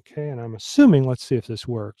 Okay, and I'm assuming, let's see if this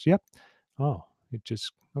works. Yep. Oh, it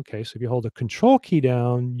just, okay, so if you hold the control key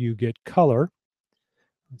down, you get color.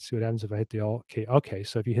 Let's see what happens if I hit the Alt key. Okay,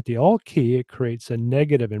 so if you hit the Alt key, it creates a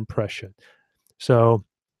negative impression. So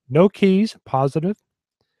no keys, positive,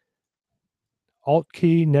 Alt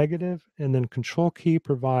key, negative, and then Control key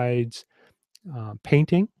provides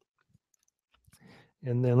painting.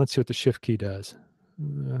 And then let's see what the Shift key does.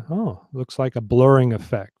 Oh, looks like a blurring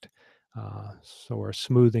effect, or a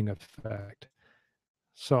smoothing effect.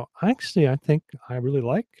 So actually, I think I really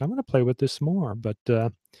like, I'm going to play with this more, but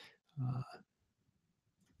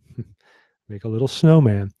make a little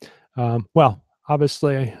snowman. Well,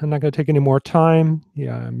 obviously, I'm not going to take any more time.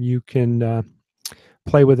 Yeah, you can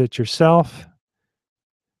play with it yourself.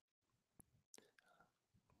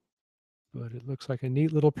 But it looks like a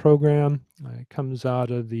neat little program. It comes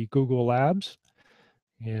out of the Google Labs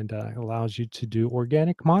and allows you to do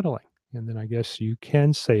organic modeling. And then I guess you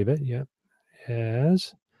can save it, yep,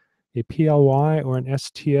 as a PLY or an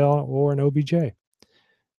STL or an OBJ.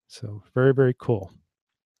 So very, very cool.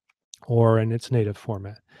 Or in its native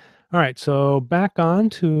format. All right, so back on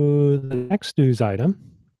to the next news item.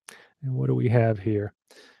 And what do we have here?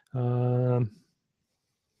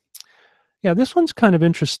 Yeah, this one's kind of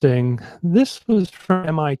interesting. This was from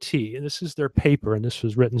MIT, and this is their paper, and this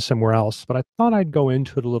was written somewhere else, but I thought I'd go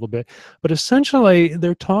into it a little bit. But essentially,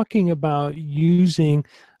 they're talking about using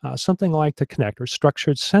something like the Kinect or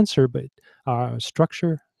structured sensor, but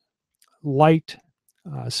structure light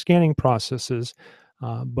scanning processes,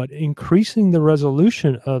 but increasing the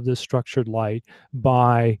resolution of the structured light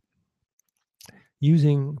by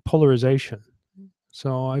using polarization.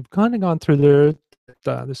 So I've kind of gone through there.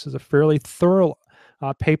 This is a fairly thorough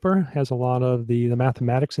paper, has a lot of the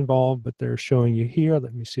mathematics involved, but they're showing you here.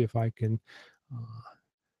 Let me see if I can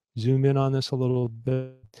zoom in on this a little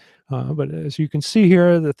bit. But as you can see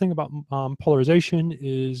here, the thing about polarization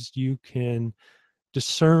is you can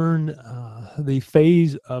discern the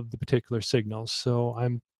phase of the particular signal. So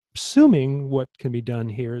I'm assuming what can be done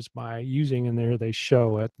here is by using, and there they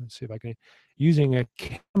show it, let's see if I can, using a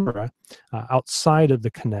camera outside of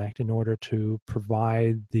the Kinect in order to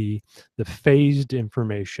provide the phased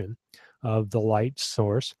information of the light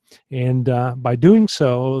source. And by doing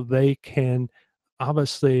so, they can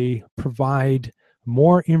obviously provide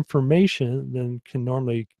more information than can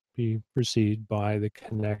normally be received by the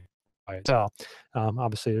Kinect by itself.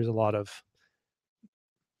 Obviously, there's a lot of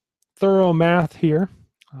thorough math here,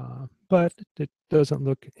 but it doesn't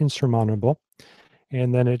look insurmountable.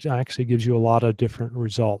 And then it actually gives you a lot of different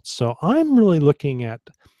results. So I'm really looking at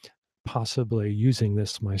possibly using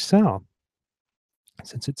this myself.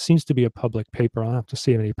 Since it seems to be a public paper, I'll have to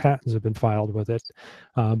see if any patents have been filed with it.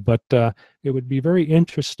 But it would be very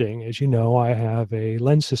interesting. As you know, I have a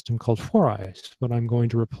lens system called 4Eyes, but I'm going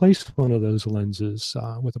to replace one of those lenses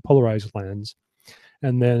with a polarized lens,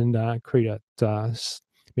 and then create a,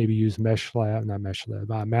 maybe use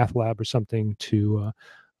MathLab or something to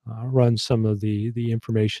run some of the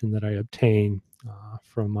information that I obtain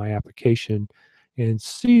from my application and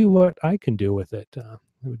see what I can do with it.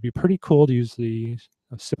 It would be pretty cool to use the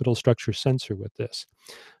occipital structure sensor with this.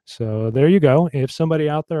 So there you go. If somebody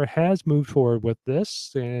out there has moved forward with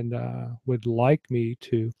this and would like me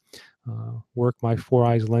to work my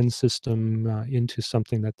 4Eyes lens system into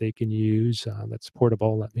something that they can use that's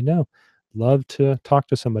portable, let me know. Love to talk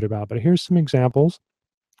to somebody about it. But here's some examples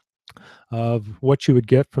of what you would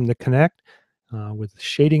get from the Kinect with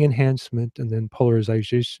shading enhancement and then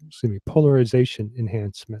polarization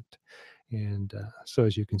enhancement. And so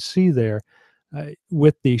as you can see there,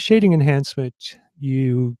 with the shading enhancement,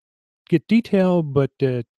 you get detail, but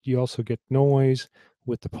you also get noise.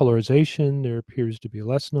 With the polarization, there appears to be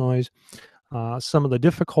less noise. Some of the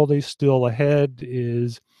difficulties still ahead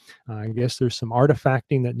is, I guess there's some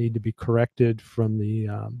artifacting that need to be corrected from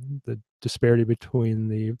the disparity between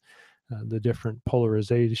the different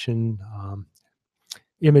polarization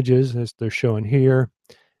images as they're shown here.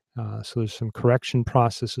 So there's some correction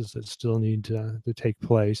processes that still need to take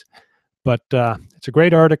place. But it's a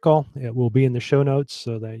great article. It will be in the show notes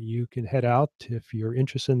so that you can head out if you're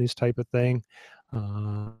interested in this type of thing.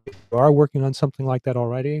 If you are working on something like that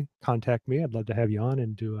already, contact me. I'd love to have you on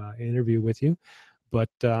and do an interview with you. But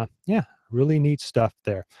yeah, really neat stuff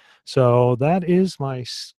there. So that is my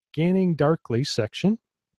scanning darkly section.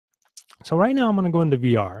 So right now I'm going to go into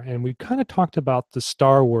VR, and we kind of talked about the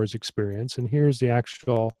Star Wars experience, and here's the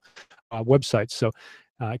actual website. So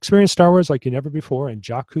experience Star Wars like you never before in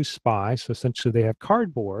Jakku Spy. So essentially they have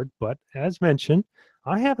cardboard, but as mentioned,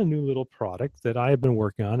 I have a new little product that I have been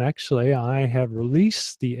working on. Actually, I have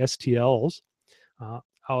released the STLs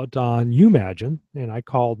out on Umagine, and I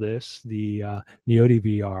call this the Neoti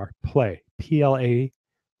VR Play, PLA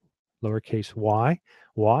lowercase y,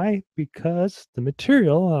 Why? Because the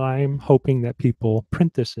material I'm hoping that people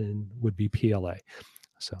print this in would be PLA.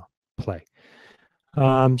 So play.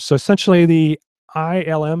 So essentially the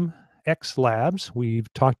ILM X Labs,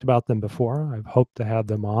 we've talked about them before. I've hoped to have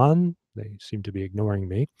them on. They seem to be ignoring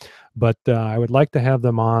me, but I would like to have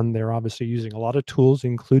them on. They're obviously using a lot of tools,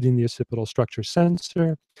 including the occipital structure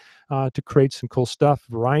sensor, to create some cool stuff.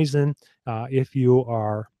 Verizon, if you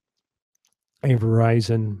are a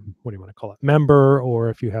Verizon, what do you want to call it, member, or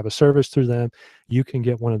if you have a service through them, you can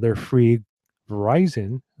get one of their free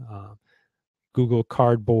Verizon Google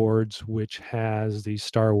Cardboards, which has the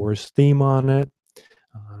Star Wars theme on it.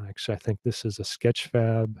 Actually, I think this is a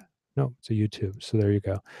Sketchfab. No, it's a YouTube. So there you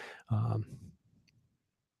go.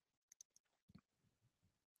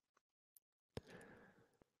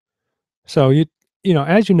 So you know,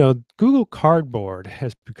 as you know, Google Cardboard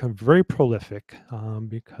has become very prolific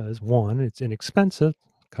because one, it's inexpensive,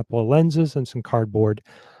 a couple of lenses and some cardboard.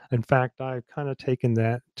 In fact, I've kind of taken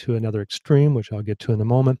that to another extreme, which I'll get to in a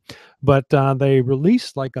moment. But they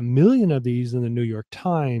released like 1 million of these in the New York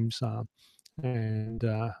Times. And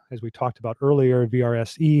as we talked about earlier,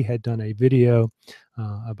 VRSE had done a video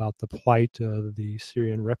about the plight of the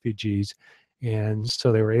Syrian refugees. And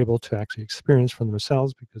so they were able to actually experience for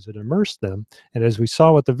themselves because it immersed them. And as we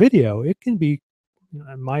saw with the video, it can be,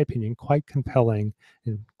 in my opinion, quite compelling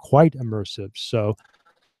and quite immersive. So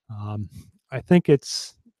I think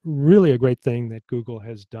it's really a great thing that Google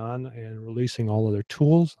has done in releasing all of their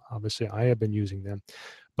tools. Obviously, I have been using them.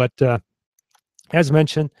 But as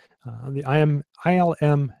mentioned, the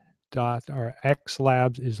ILM or X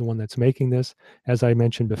Labs is the one that's making this. As I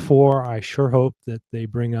mentioned before, I sure hope that they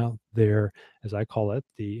bring out their, as I call it,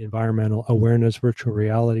 the environmental awareness virtual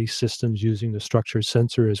reality systems using the structured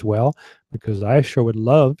sensor as well, because I sure would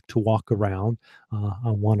love to walk around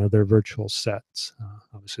on one of their virtual sets,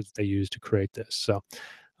 obviously that they use to create this. So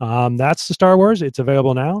that's the Star Wars. It's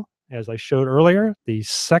available now. As I showed earlier, the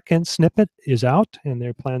second snippet is out, and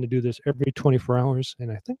they plan to do this every 24 hours. And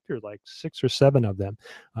I think there are like 6 or 7 of them,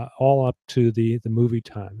 all up to the movie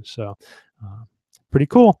time. So pretty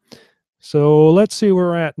cool. So let's see where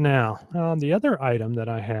we're at now. The other item that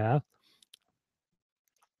I have,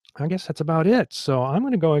 I guess that's about it. So I'm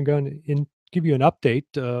going to go and give you an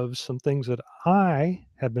update of some things that I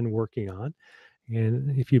have been working on.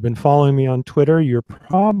 And if you've been following me on Twitter, you're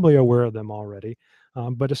probably aware of them already.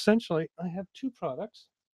 But essentially, I have 2 products.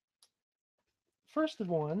 First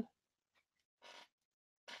one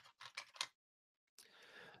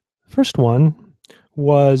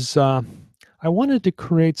was I wanted to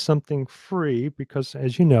create something free because,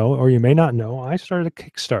 as you know, or you may not know, I started a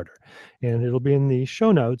Kickstarter, and it'll be in the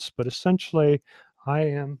show notes. But essentially,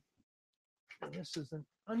 this is an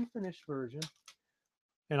unfinished version,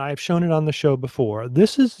 and I've shown it on the show before.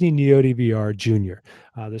 This is the Neoti VR Junior.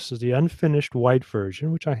 This is the unfinished white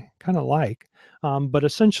version, which I kind of like. But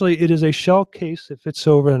essentially, it is a shell case that fits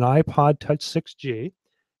over an iPod Touch 6G.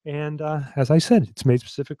 And as I said, it's made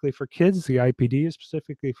specifically for kids. The IPD is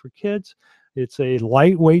specifically for kids. It's a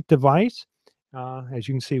lightweight device, as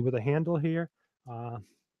you can see with a handle here.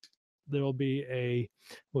 There will be a,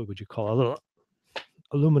 what would you call it, a little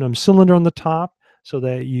aluminum cylinder on the top, so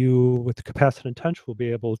that you, with the capacitive touch, will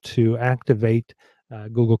be able to activate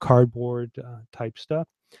Google Cardboard type stuff.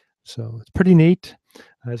 So it's pretty neat.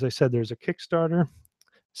 As I said, there's a Kickstarter.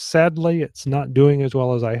 Sadly, it's not doing as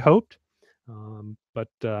well as I hoped, but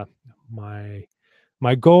my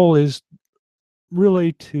goal is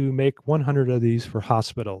really to make 100 of these for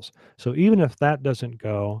hospitals. So even if that doesn't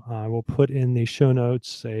go, I will put in the show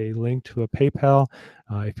notes a link to a PayPal.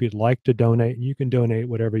 If you'd like to donate, you can donate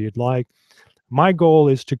whatever you'd like. My goal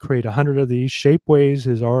is to create 100 of these. Shapeways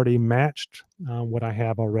has already matched what I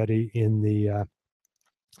have already in the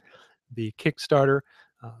Kickstarter.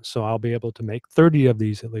 So I'll be able to make 30 of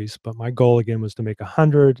these at least. But my goal again was to make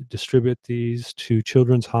 100, distribute these to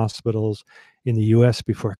children's hospitals in the U.S.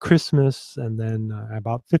 before Christmas, and then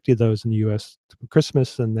about 50 of those in the U.S. for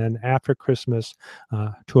Christmas, and then after Christmas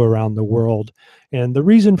to around the world. And the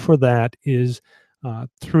reason for that is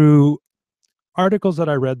through articles that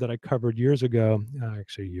I read that I covered years ago,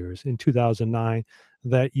 actually years, in 2009,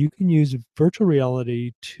 that you can use virtual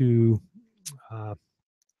reality to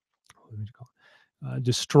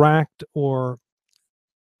distract or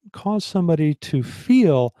cause somebody to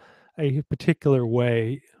feel a particular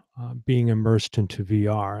way being immersed into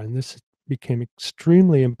VR. And this became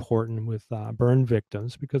extremely important with burn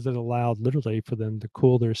victims because it allowed literally for them to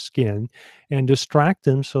cool their skin and distract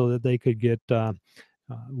them so that they could get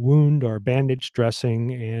wound or bandage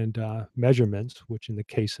dressing and measurements, which in the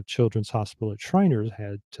case of Children's Hospital at Shriners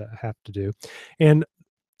had to have to do. And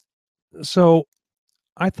so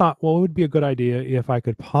I thought, well, it would be a good idea if I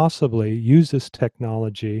could possibly use this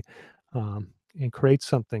technology um, and create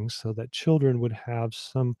something so that children would have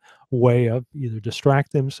some way of either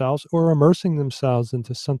distract themselves or immersing themselves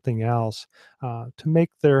into something else to make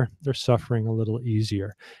their suffering a little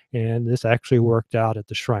easier. And this actually worked out at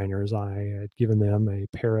the Shriners. I had given them a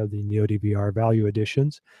pair of the NeoDVR Value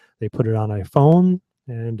Editions. They put it on a phone,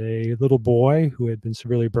 and a little boy who had been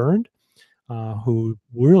severely burned, who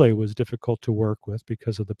really was difficult to work with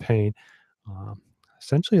because of the pain, um,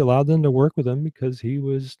 essentially allowed them to work with him because he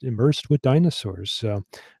was immersed with dinosaurs. So,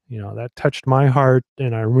 that touched my heart,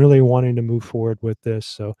 and I'm really wanting to move forward with this.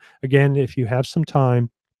 So, again, if you have some time,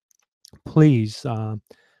 please, uh,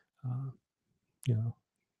 you know,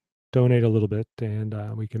 donate a little bit,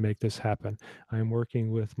 and we can make this happen. I'm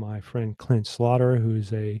working with my friend Clint Slaughter,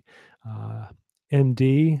 who's a uh,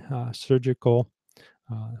 ND, surgical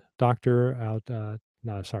doctor out,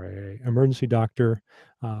 no, sorry, a emergency doctor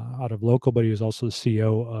out of local, but he is also the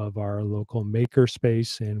CEO of our local maker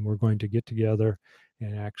space. And we're going to get together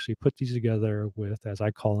and actually put these together with, as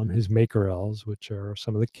I call them, his maker elves, which are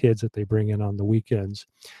some of the kids that they bring in on the weekends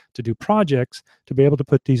to do projects, to be able to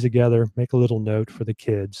put these together, make a little note for the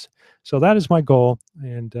kids. So that is my goal.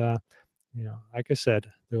 And, like I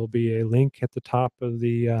said, there will be a link at the top of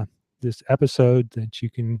the this episode that you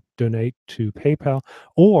can donate to PayPal,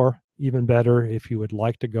 or even better, if you would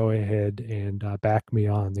like to go ahead and back me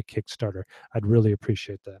on the Kickstarter. I'd really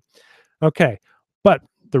appreciate that. Okay, but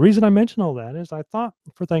the reason I mention all that is I thought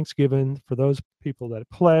for Thanksgiving, for those people that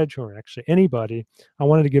pledge, or actually anybody, I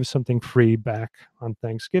wanted to give something free back on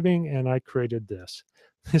Thanksgiving, and I created this.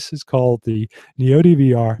 This is called the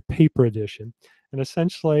NeoDVR Paper Edition, and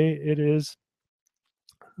essentially it is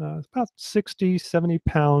about 60,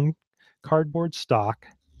 70-pound cardboard stock,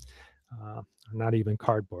 uh, not even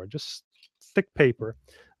cardboard, just thick paper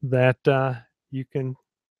that you can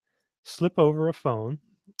slip over a phone.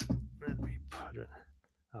 Let me put it,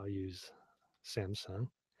 I'll use Samsung,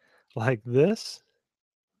 like this.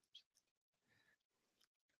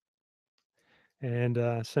 And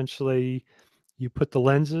essentially, you put the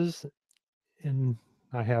lenses in.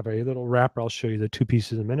 I have a little wrapper. I'll show you the two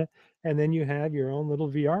pieces in a minute. And then you have your own little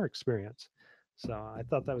VR experience. So I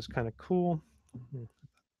thought that was kind of cool. Yeah,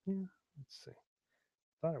 let's see.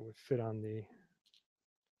 Thought it would fit on the,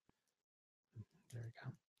 there we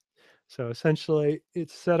go. So essentially,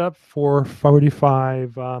 it's set up for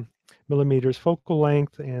 45 millimeters focal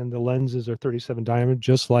length, and the lenses are 37 diameter,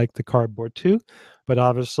 just like the cardboard too. But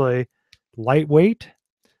obviously, lightweight,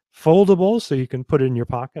 foldable, so you can put it in your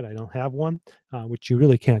pocket. I don't have one, which you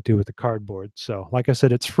really can't do with the cardboard. So, like I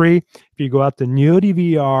said, it's free. If you go out to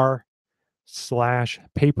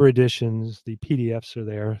NeoDVR/paper editions, the PDFs are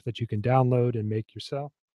there that you can download and make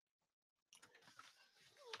yourself.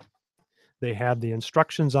 They have the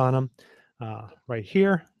instructions on them right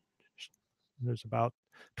here. There's about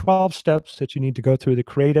 12 steps that you need to go through to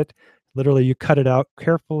create it. Literally, you cut it out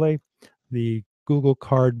carefully. The Google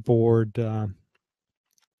Cardboard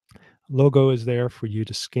logo is there for you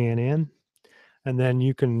to scan in. And then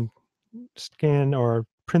you can scan or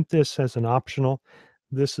print this as an optional.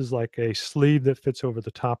 This is like a sleeve that fits over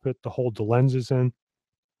the top of it to hold the lenses in.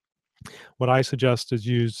 What I suggest is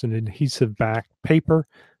use an adhesive back paper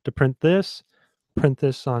to print this. Print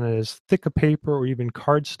this on as thick a paper or even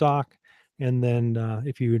cardstock. And then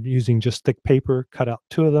if you're using just thick paper, cut out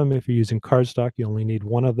two of them. If you're using cardstock, you only need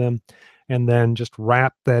one of them. And then just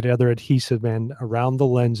wrap that other adhesive end around the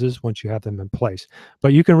lenses once you have them in place.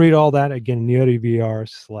 But you can read all that again,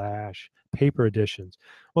 NeoDVR/paper editions.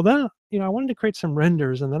 Well, then, I wanted to create some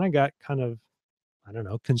renders, and then I got kind of, I don't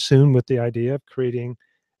know, consumed with the idea of creating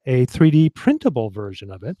a 3D printable version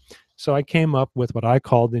of it. So I came up with what I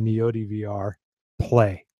called the NeoDVR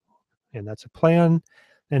Play. And that's a play on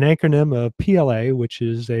an acronym of PLA, which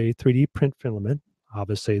is a 3D print filament.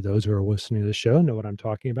 Obviously, those who are listening to the show know what I'm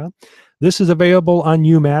talking about. This is available on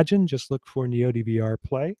YouMagine. Just look for NeoDVR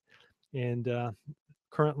Play. And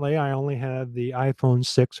currently, I only have the iPhone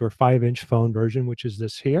 6 or 5-inch phone version, which is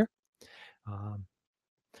this here.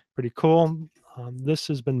 Pretty cool. This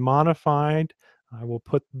has been modified. I will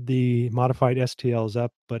put the modified STLs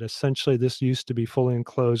up, but essentially this used to be fully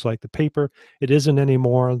enclosed like the paper. It isn't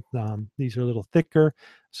anymore. These are a little thicker.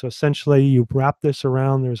 So essentially you wrap this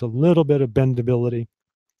around. There's a little bit of bendability,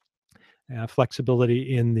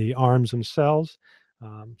 flexibility in the arms themselves.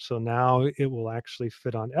 So now it will actually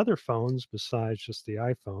fit on other phones besides just the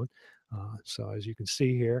iPhone. So as you can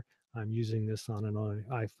see here, I'm using this on an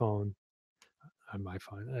iPhone,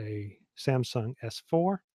 a Samsung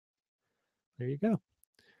S4. There you go.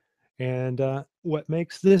 And what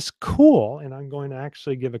makes this cool, and I'm going to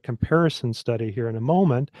actually give a comparison study here in a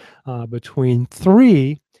moment between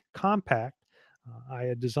 3 compact. I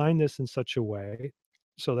had designed this in such a way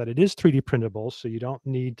so that it is 3D printable, so you don't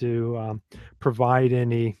need to provide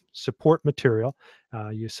any support material.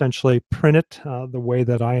 You essentially print it the way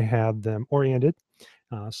that I have them oriented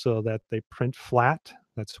so that they print flat.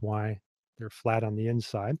 That's why they're flat on the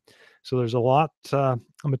inside. So there's a lot of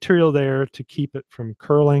material there to keep it from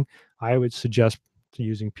curling. I would suggest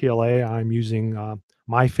using PLA. I'm using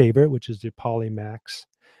my favorite, which is the Polymax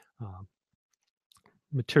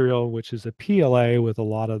material, which is a PLA with a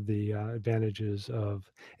lot of the advantages of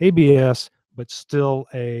ABS, but still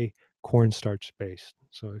a cornstarch based.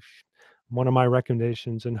 So one of my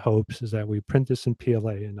recommendations and hopes is that we print this in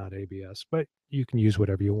PLA and not ABS, but you can use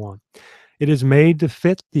whatever you want. It is made to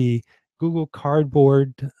fit the Google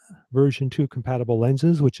Cardboard version 2 compatible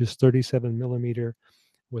lenses, which is 37 millimeter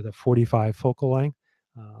with a 45 focal length.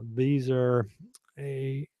 These are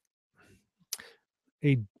a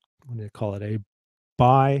what do they call it? A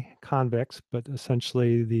biconvex, but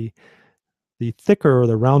essentially the thicker or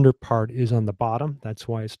the rounder part is on the bottom. That's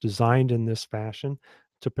why it's designed in this fashion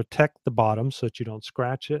to protect the bottom so that you don't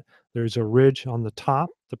scratch it. There's a ridge on the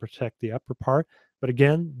top to protect the upper part. But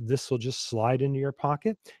again, this will just slide into your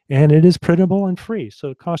pocket, and it is printable and free.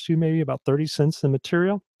 So it costs you maybe about 30 cents the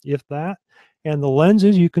material, if that. And the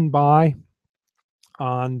lenses you can buy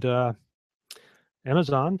on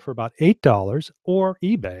Amazon for about $8 or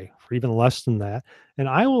eBay for even less than that. And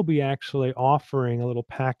I will be actually offering a little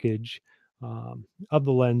package of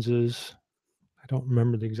the lenses. I don't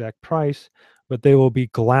remember the exact price, but they will be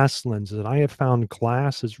glass lenses. And I have found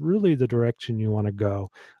glass is really the direction you want to go.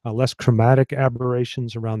 Less chromatic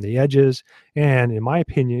aberrations around the edges. And in my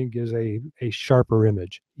opinion, it gives a sharper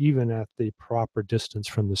image, even at the proper distance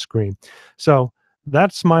from the screen. So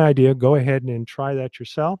that's my idea. Go ahead and try that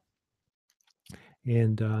yourself.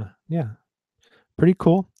 And yeah, pretty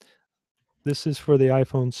cool. This is for the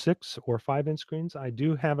iPhone 6 or 5-inch screens. I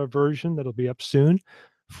do have a version that'll be up soon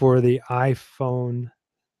for the iPhone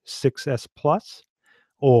 6s Plus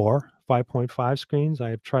or 5.5 screens. I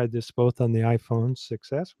have tried this both on the iPhone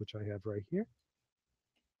 6s, which I have right here.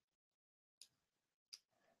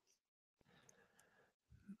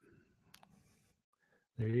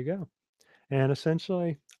 There you go. And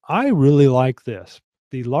essentially, I really like this.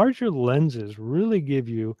 The larger lenses really give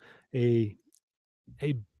you a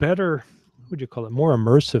better, what would you call it, more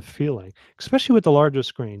immersive feeling, especially with the larger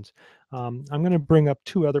screens. I'm going to bring up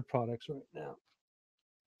 2 other products right now.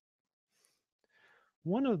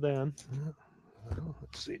 One of them,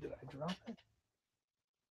 let's see, did I drop it?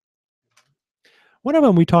 One of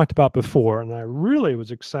them we talked about before, and I really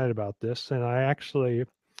was excited about this, and I actually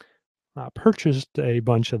purchased a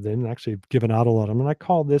bunch of them, and actually given out a lot of them, and I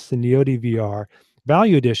call this the Neoti VR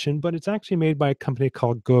Value Edition, but it's actually made by a company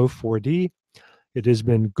called Go4D. It has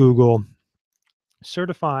been Google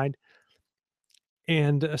certified,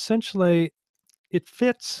 and essentially it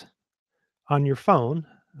fits on your phone.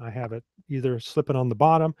 I have it either slipping on the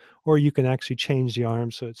bottom, or you can actually change the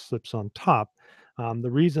arm so it slips on top. The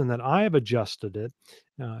reason that I have adjusted it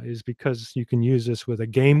is because you can use this with a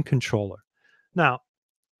game controller. Now,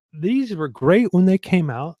 these were great when they came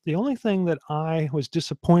out. The only thing that I was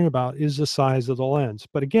disappointed about is the size of the lens.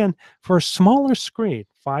 But again, for a smaller screen,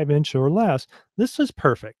 5-inch or less, this is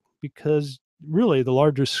perfect because really the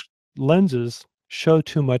larger lenses show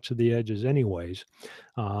too much of the edges anyways.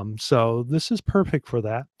 So this is perfect for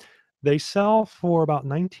that. They sell for about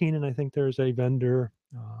 $19, and I think there's a vendor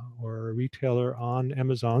or a retailer on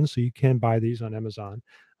Amazon, so you can buy these on Amazon.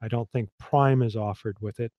 I don't think Prime is offered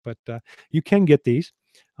with it, but you can get these.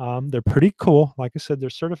 They're pretty cool. Like I said, they're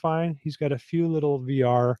certified. He's got a few little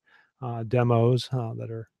VR demos that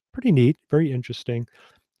are pretty neat, very interesting.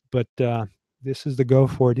 But this is the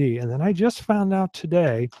Go4D. And then I just found out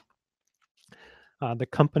today the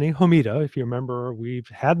company HOMiDO, if you remember, we've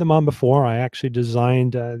had them on before. I actually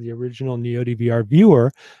designed the original Neoti VR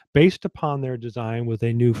viewer based upon their design with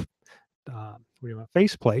a new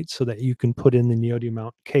faceplate so that you can put in the Neoti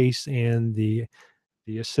mount case and the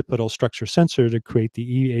occipital structure sensor to create the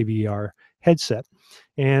eAVR headset.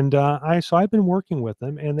 And so I've been working with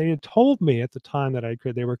them, and they had told me at the time that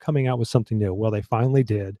they were coming out with something new. Well, they finally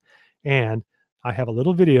did. And I have a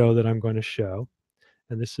little video that I'm going to show.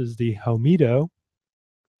 And this is the HOMiDO.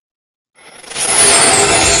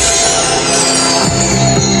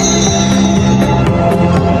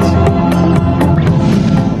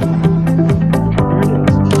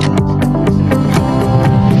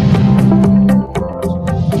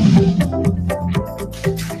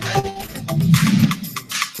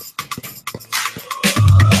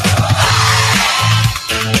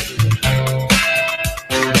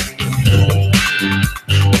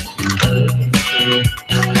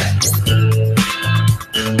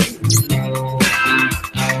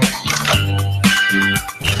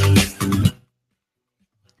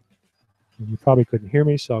 probably couldn't hear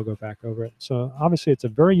me, so I'll go back over it. So obviously it's a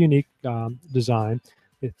very unique design.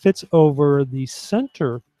 It fits over the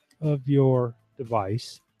center of your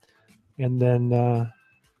device, and then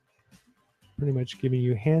pretty much giving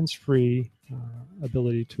you hands-free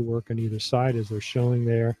ability to work on either side, as they're showing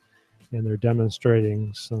there, and they're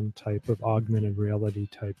demonstrating some type of augmented reality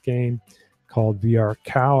type game called VR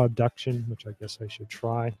Cow Abduction, which I guess I should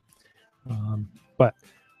try. But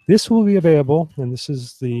this will be available, and this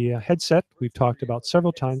is the headset we've talked about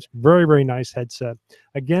several times. Very, very nice headset.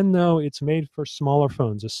 Again, though, it's made for smaller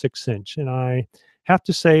phones, a 6-inch, and I have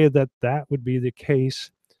to say that that would be the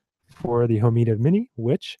case for the HOMiDO Mini,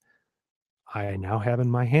 which I now have in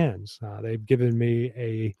my hands. They've given me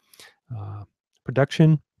a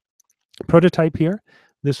production prototype here.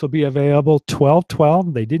 This will be available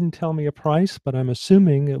 12/12. They didn't tell me a price, but I'm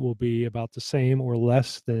assuming it will be about the same or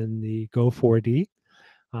less than the Go 4D.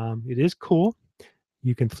 It is cool.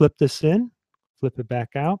 You can flip this in, flip it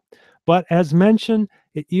back out. But as mentioned,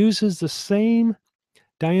 it uses the same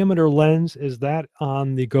diameter lens as that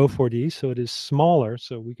on the Go 4D, so it is smaller,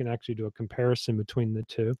 so we can actually do a comparison between the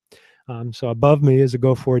two. So above me is a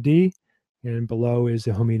Go 4D, and below is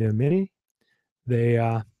the HOMiDO Mini. They,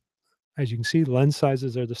 as you can see, lens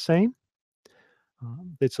sizes are the same.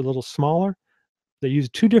 It's a little smaller. They use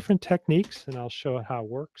two different techniques, and I'll show how it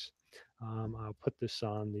works. I'll put this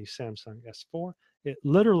on the Samsung S4. It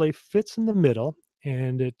literally fits in the middle,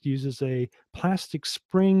 and it uses a plastic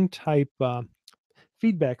spring type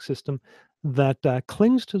feedback system that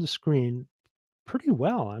clings to the screen pretty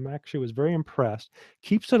well. Was very impressed.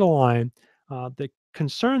 Keeps it aligned. The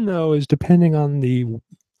concern, though, is depending on the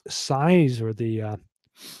size or the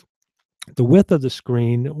width of the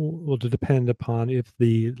screen will depend upon if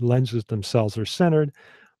the lenses themselves are centered.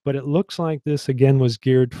 But it looks like this again was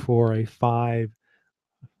geared for a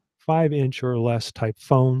 5-inch or less type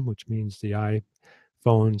phone, which means the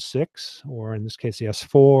iPhone 6, or in this case the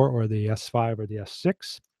S4 or the S5 or the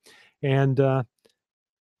S6. And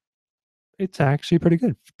it's actually pretty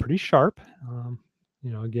good, pretty sharp.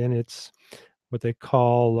 Again, it's what they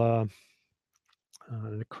call an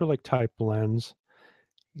acrylic type lens.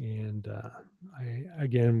 And I,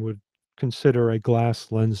 again, would consider a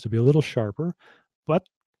glass lens to be a little sharper. But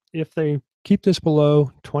if they keep this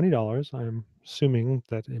below $20, I'm assuming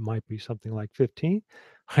that it might be something like $15.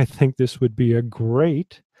 I think this would be a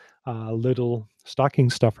great little stocking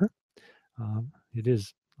stuffer. It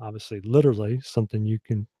is obviously literally something you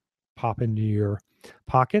can pop into your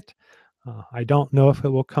pocket. I don't know if it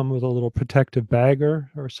will come with a little protective bag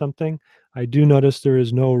or something. I do notice there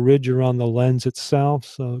is no ridge around the lens itself,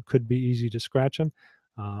 so it could be easy to scratch them.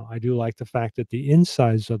 I do like the fact that the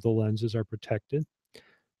insides of the lenses are protected.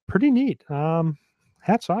 Pretty neat.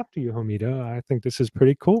 Hats off to you, HOMiDO. I think this is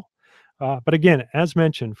pretty cool. But again, as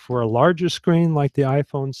mentioned, for a larger screen like the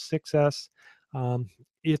iPhone 6s,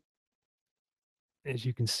 it, as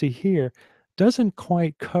you can see here, doesn't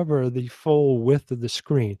quite cover the full width of the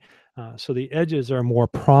screen. So the edges are more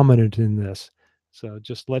prominent in this. So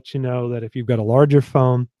just let you know that if you've got a larger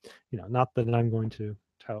phone, not that I'm going to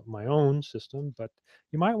tout my own system, but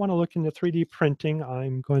you might want to look into 3D printing.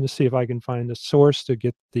 I'm going to see if I can find a source to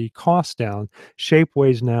get the cost down.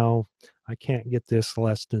 Shapeways now, I can't get this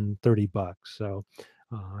less than $30. So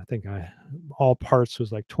I think all parts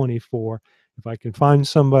was like 24. If I can find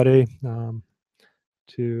somebody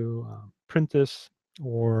to print this,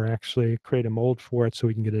 or actually create a mold for it so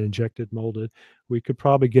we can get it injected, molded, we could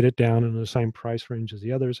probably get it down in the same price range as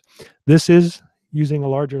the others. This is using a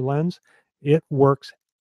larger lens. It works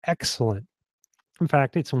excellent. In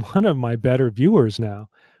fact, it's one of my better viewers now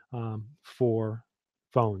for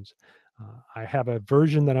phones. I have a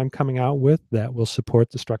version that I'm coming out with that will support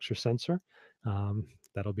the structure sensor.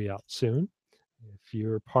 That'll be out soon. If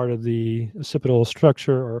you're part of the occipital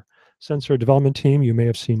structure or sensor development team, you may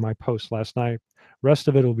have seen my post last night. Rest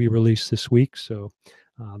of it will be released this week, so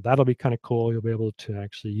that'll be kind of cool. You'll be able to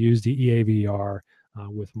actually use the EAVR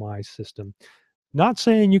with my system. Not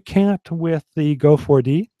saying you can't with the Go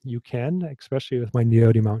 4D. You can, especially with my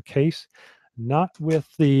Neodi mount case. Not with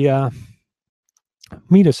the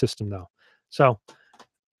MTV system, though. So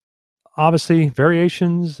obviously,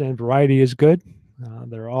 variations and variety is good.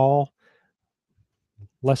 They're all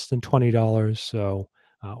less than $20, so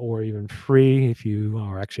or even free if you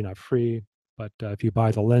are actually not free, but if you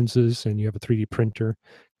buy the lenses and you have a 3D printer,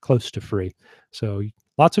 close to free. So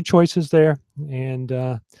lots of choices there,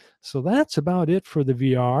 and so that's about it for the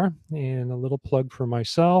VR. And a little plug for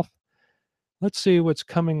myself. Let's see what's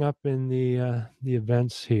coming up in the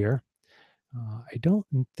events here. I don't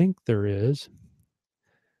think there is.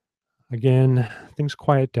 Again, things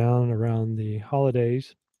quiet down around the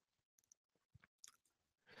holidays.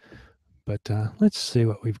 But let's see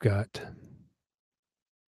what we've got.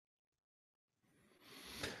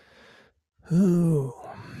 Oh,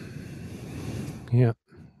 yeah.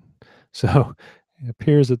 So it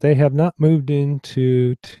appears that they have not moved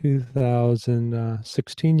into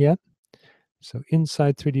 2016 yet. So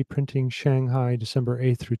Inside 3D Printing Shanghai, December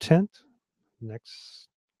 8th through 10th, next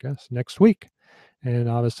week. And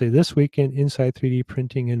obviously this weekend, Inside 3D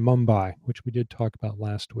Printing in Mumbai, which we did talk about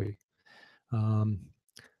last week. So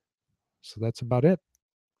that's about it.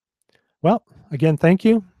 Well, again, thank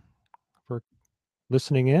you for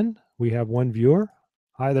listening in. We have one viewer.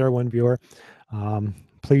 Hi there, one viewer.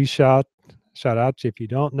 Please shout out if you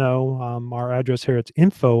don't know our address here. It's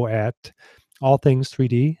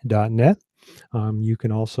info@allthings3d.net. You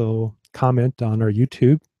can also comment on our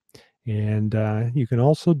YouTube, and you can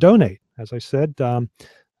also donate. As I said, I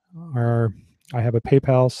have a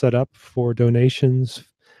PayPal set up for donations.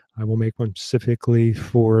 I will make one specifically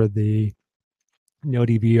for the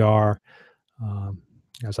NeoDVR,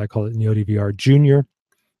 as I call it, NeoDVR Junior.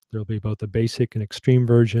 There'll be both a basic and extreme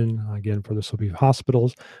version. Again, for this will be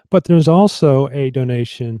hospitals. But there's also a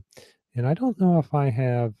donation, and I don't know if I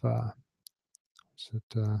have, I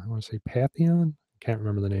want to say Pantheon? Can't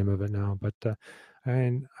remember the name of it now. But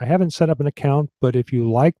and I haven't set up an account, but if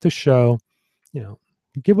you like the show,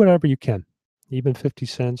 give whatever you can, even 50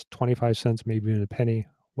 cents, 25 cents, maybe even a penny,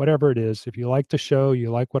 whatever it is. If you like the show,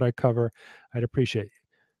 you like what I cover, I'd appreciate it.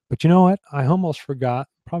 But you know what? I almost forgot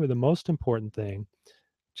probably the most important thing.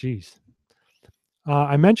 Geez.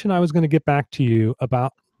 I mentioned I was going to get back to you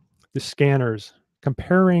about the scanners,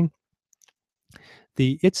 comparing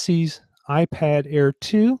the ITSE's iPad Air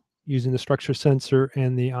 2 using the structure sensor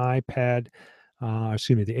and the the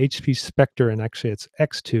HP Spectre, and actually it's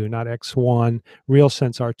X2, not X1,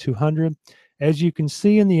 RealSense R200. As you can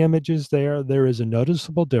see in the images there is a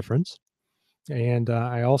noticeable difference. And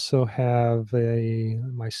I also have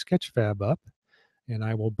my Sketchfab up, and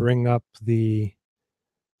I will bring up the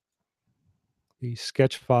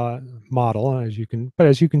sketch model, as you can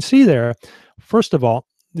see there. First of all,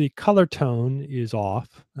 the color tone is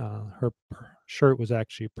off. Her shirt was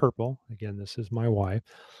actually purple. Again, this is my wife.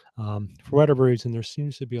 For whatever reason, there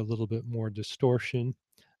seems to be a little bit more distortion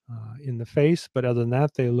in the face, but other than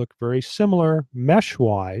that, they look very similar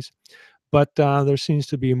mesh-wise. But there seems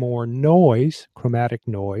to be more noise, chromatic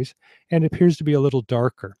noise, and it appears to be a little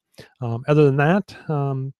darker. Other than that,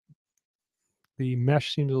 the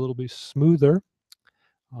mesh seems a little bit smoother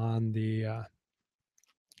on the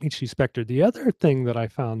HD Spectre. The other thing that I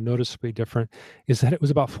found noticeably different is that it was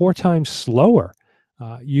about 4 times slower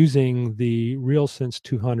using the RealSense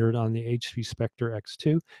 200 on the HD Spectre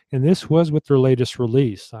X2, and this was with their latest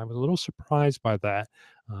release. I was a little surprised by that.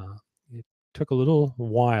 It took a little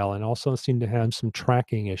while, and also seemed to have some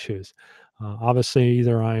tracking issues. Obviously,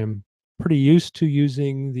 either I am pretty used to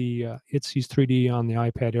using the ITSE's 3D on the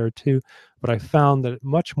iPad Air 2, but I found that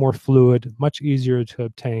much more fluid, much easier to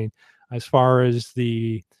obtain. As far as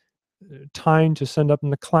the time to send up in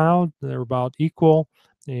the cloud, they're about equal,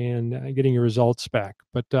 and getting your results back.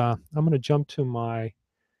 But I'm going to jump to my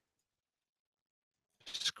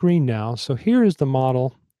screen now. So here is the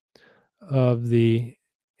model of the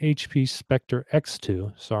HP Spectre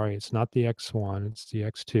X2. Sorry, it's not the X1, it's the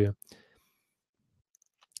X2.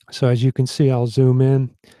 So as you can see, I'll zoom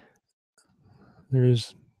in.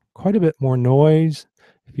 There's quite a bit more noise.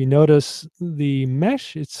 If you notice, the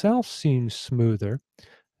mesh itself seems smoother.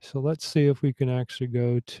 So let's see if we can actually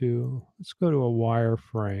let's go to a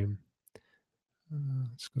wireframe.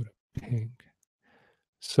 Let's go to pink.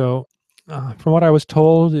 So from what I was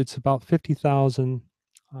told, it's about 50,000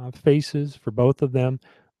 faces for both of them,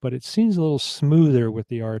 but it seems a little smoother with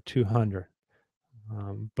the R200.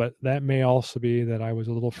 But that may also be that I was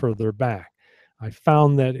a little further back. I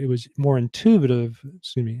found that it was more intuitive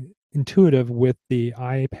with the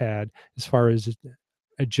iPad as far as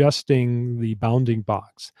adjusting the bounding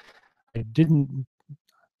box. I didn't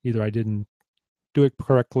do it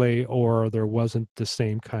correctly, or there wasn't the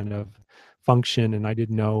same kind of function, and I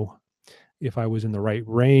didn't know if I was in the right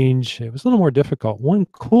range. It was a little more difficult. One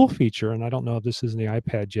cool feature, and I don't know if this is in the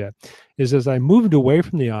iPad yet, is as I moved away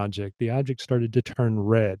from the object started to turn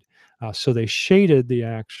red. So they shaded the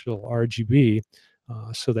actual RGB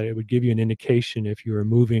so that it would give you an indication if you were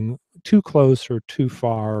moving too close or too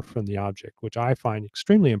far from the object, which I find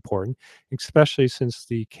extremely important, especially since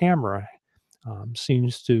the camera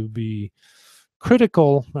seems to be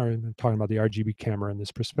critical, or I'm talking about the RGB camera in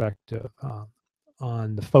this perspective,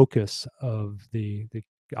 on the focus of the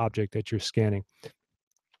object that you're scanning.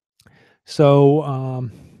 So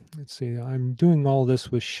let's see, I'm doing all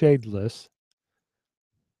this with shadeless.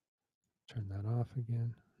 Turn that off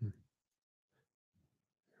again.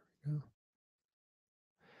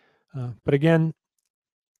 But again,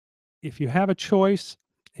 if you have a choice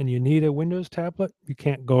and you need a Windows tablet, you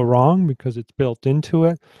can't go wrong because it's built into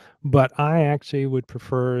it. But I actually would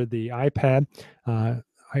prefer the iPad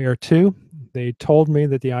Air 2. They told me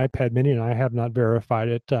that the iPad Mini, and I have not verified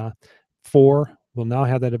it, 4 will now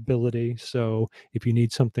have that ability. So if you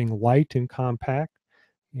need something light and compact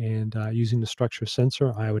and using the structure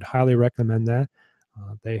sensor, I would highly recommend that.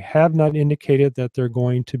 They have not indicated that they're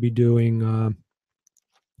going to be doing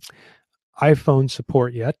iPhone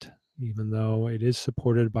support yet, even though it is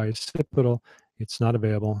supported by Occipital, it's not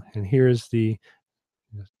available. And here's the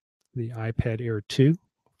iPad Air 2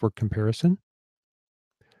 for comparison.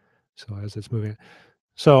 So as it's moving,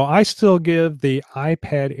 so I still give the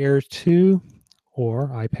iPad Air 2 or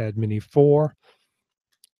iPad Mini 4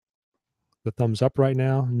 the thumbs up right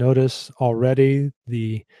now. Notice already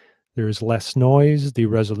there's less noise, the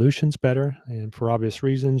resolution's better, and for obvious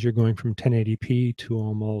reasons, you're going from 1080p to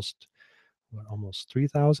almost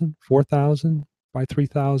 3,000, 4,000 by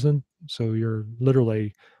 3,000. So you're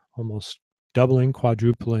literally almost doubling,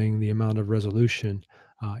 quadrupling the amount of resolution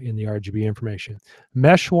in the RGB information.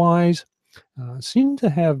 Mesh-wise, seem to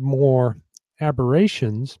have more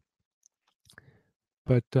aberrations,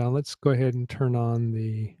 but let's go ahead and turn on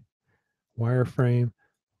the wireframe.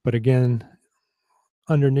 But again,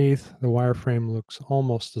 underneath, the wireframe looks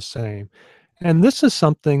almost the same. And this is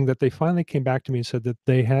something that they finally came back to me and said that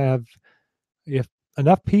they have, if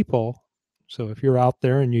enough people, so if you're out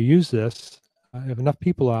there and you use this, if enough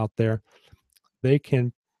people out there, they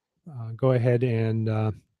can go ahead and,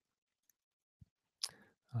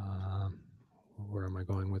 where am I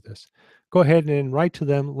going with this? Go ahead and write to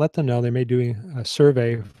them, let them know. They may do a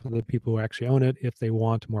survey for the people who actually own it if they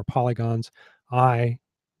want more polygons. I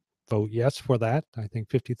vote yes for that. I think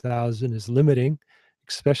 50,000 is limiting,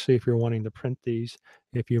 especially if you're wanting to print these.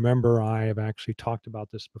 If you remember, I have actually talked about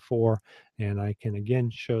this before, and I can again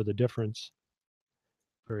show the difference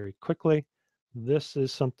very quickly. This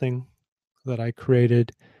is something that I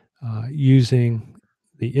created using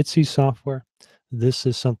the ITSE software. This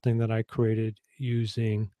is something that I created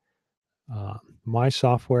using my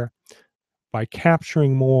software. By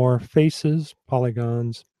capturing more faces,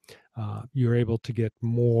 polygons, you're able to get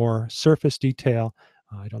more surface detail.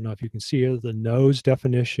 I don't know if you can see here the nose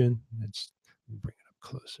definition. Let's bring it up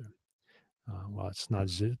closer. Well, it's not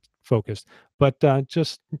focused, but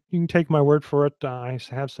just you can take my word for it. I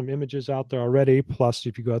have some images out there already. Plus,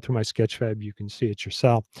 if you go through my Sketchfab, you can see it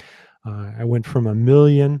yourself. I went from 1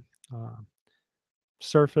 million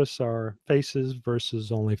surface or faces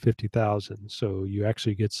versus only 50,000. So you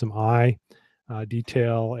actually get some eye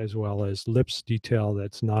detail as well as lips detail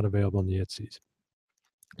that's not available in the ITSEs.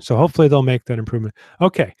 So hopefully they'll make that improvement.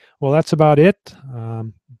 Okay, well, that's about it.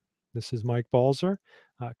 This is Mike Balzer.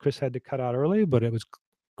 Chris had to cut out early, but it was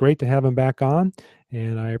great to have him back on.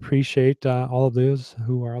 And I appreciate all of those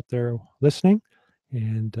who are out there listening.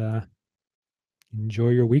 And enjoy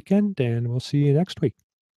your weekend, and we'll see you next week.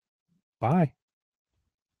 Bye.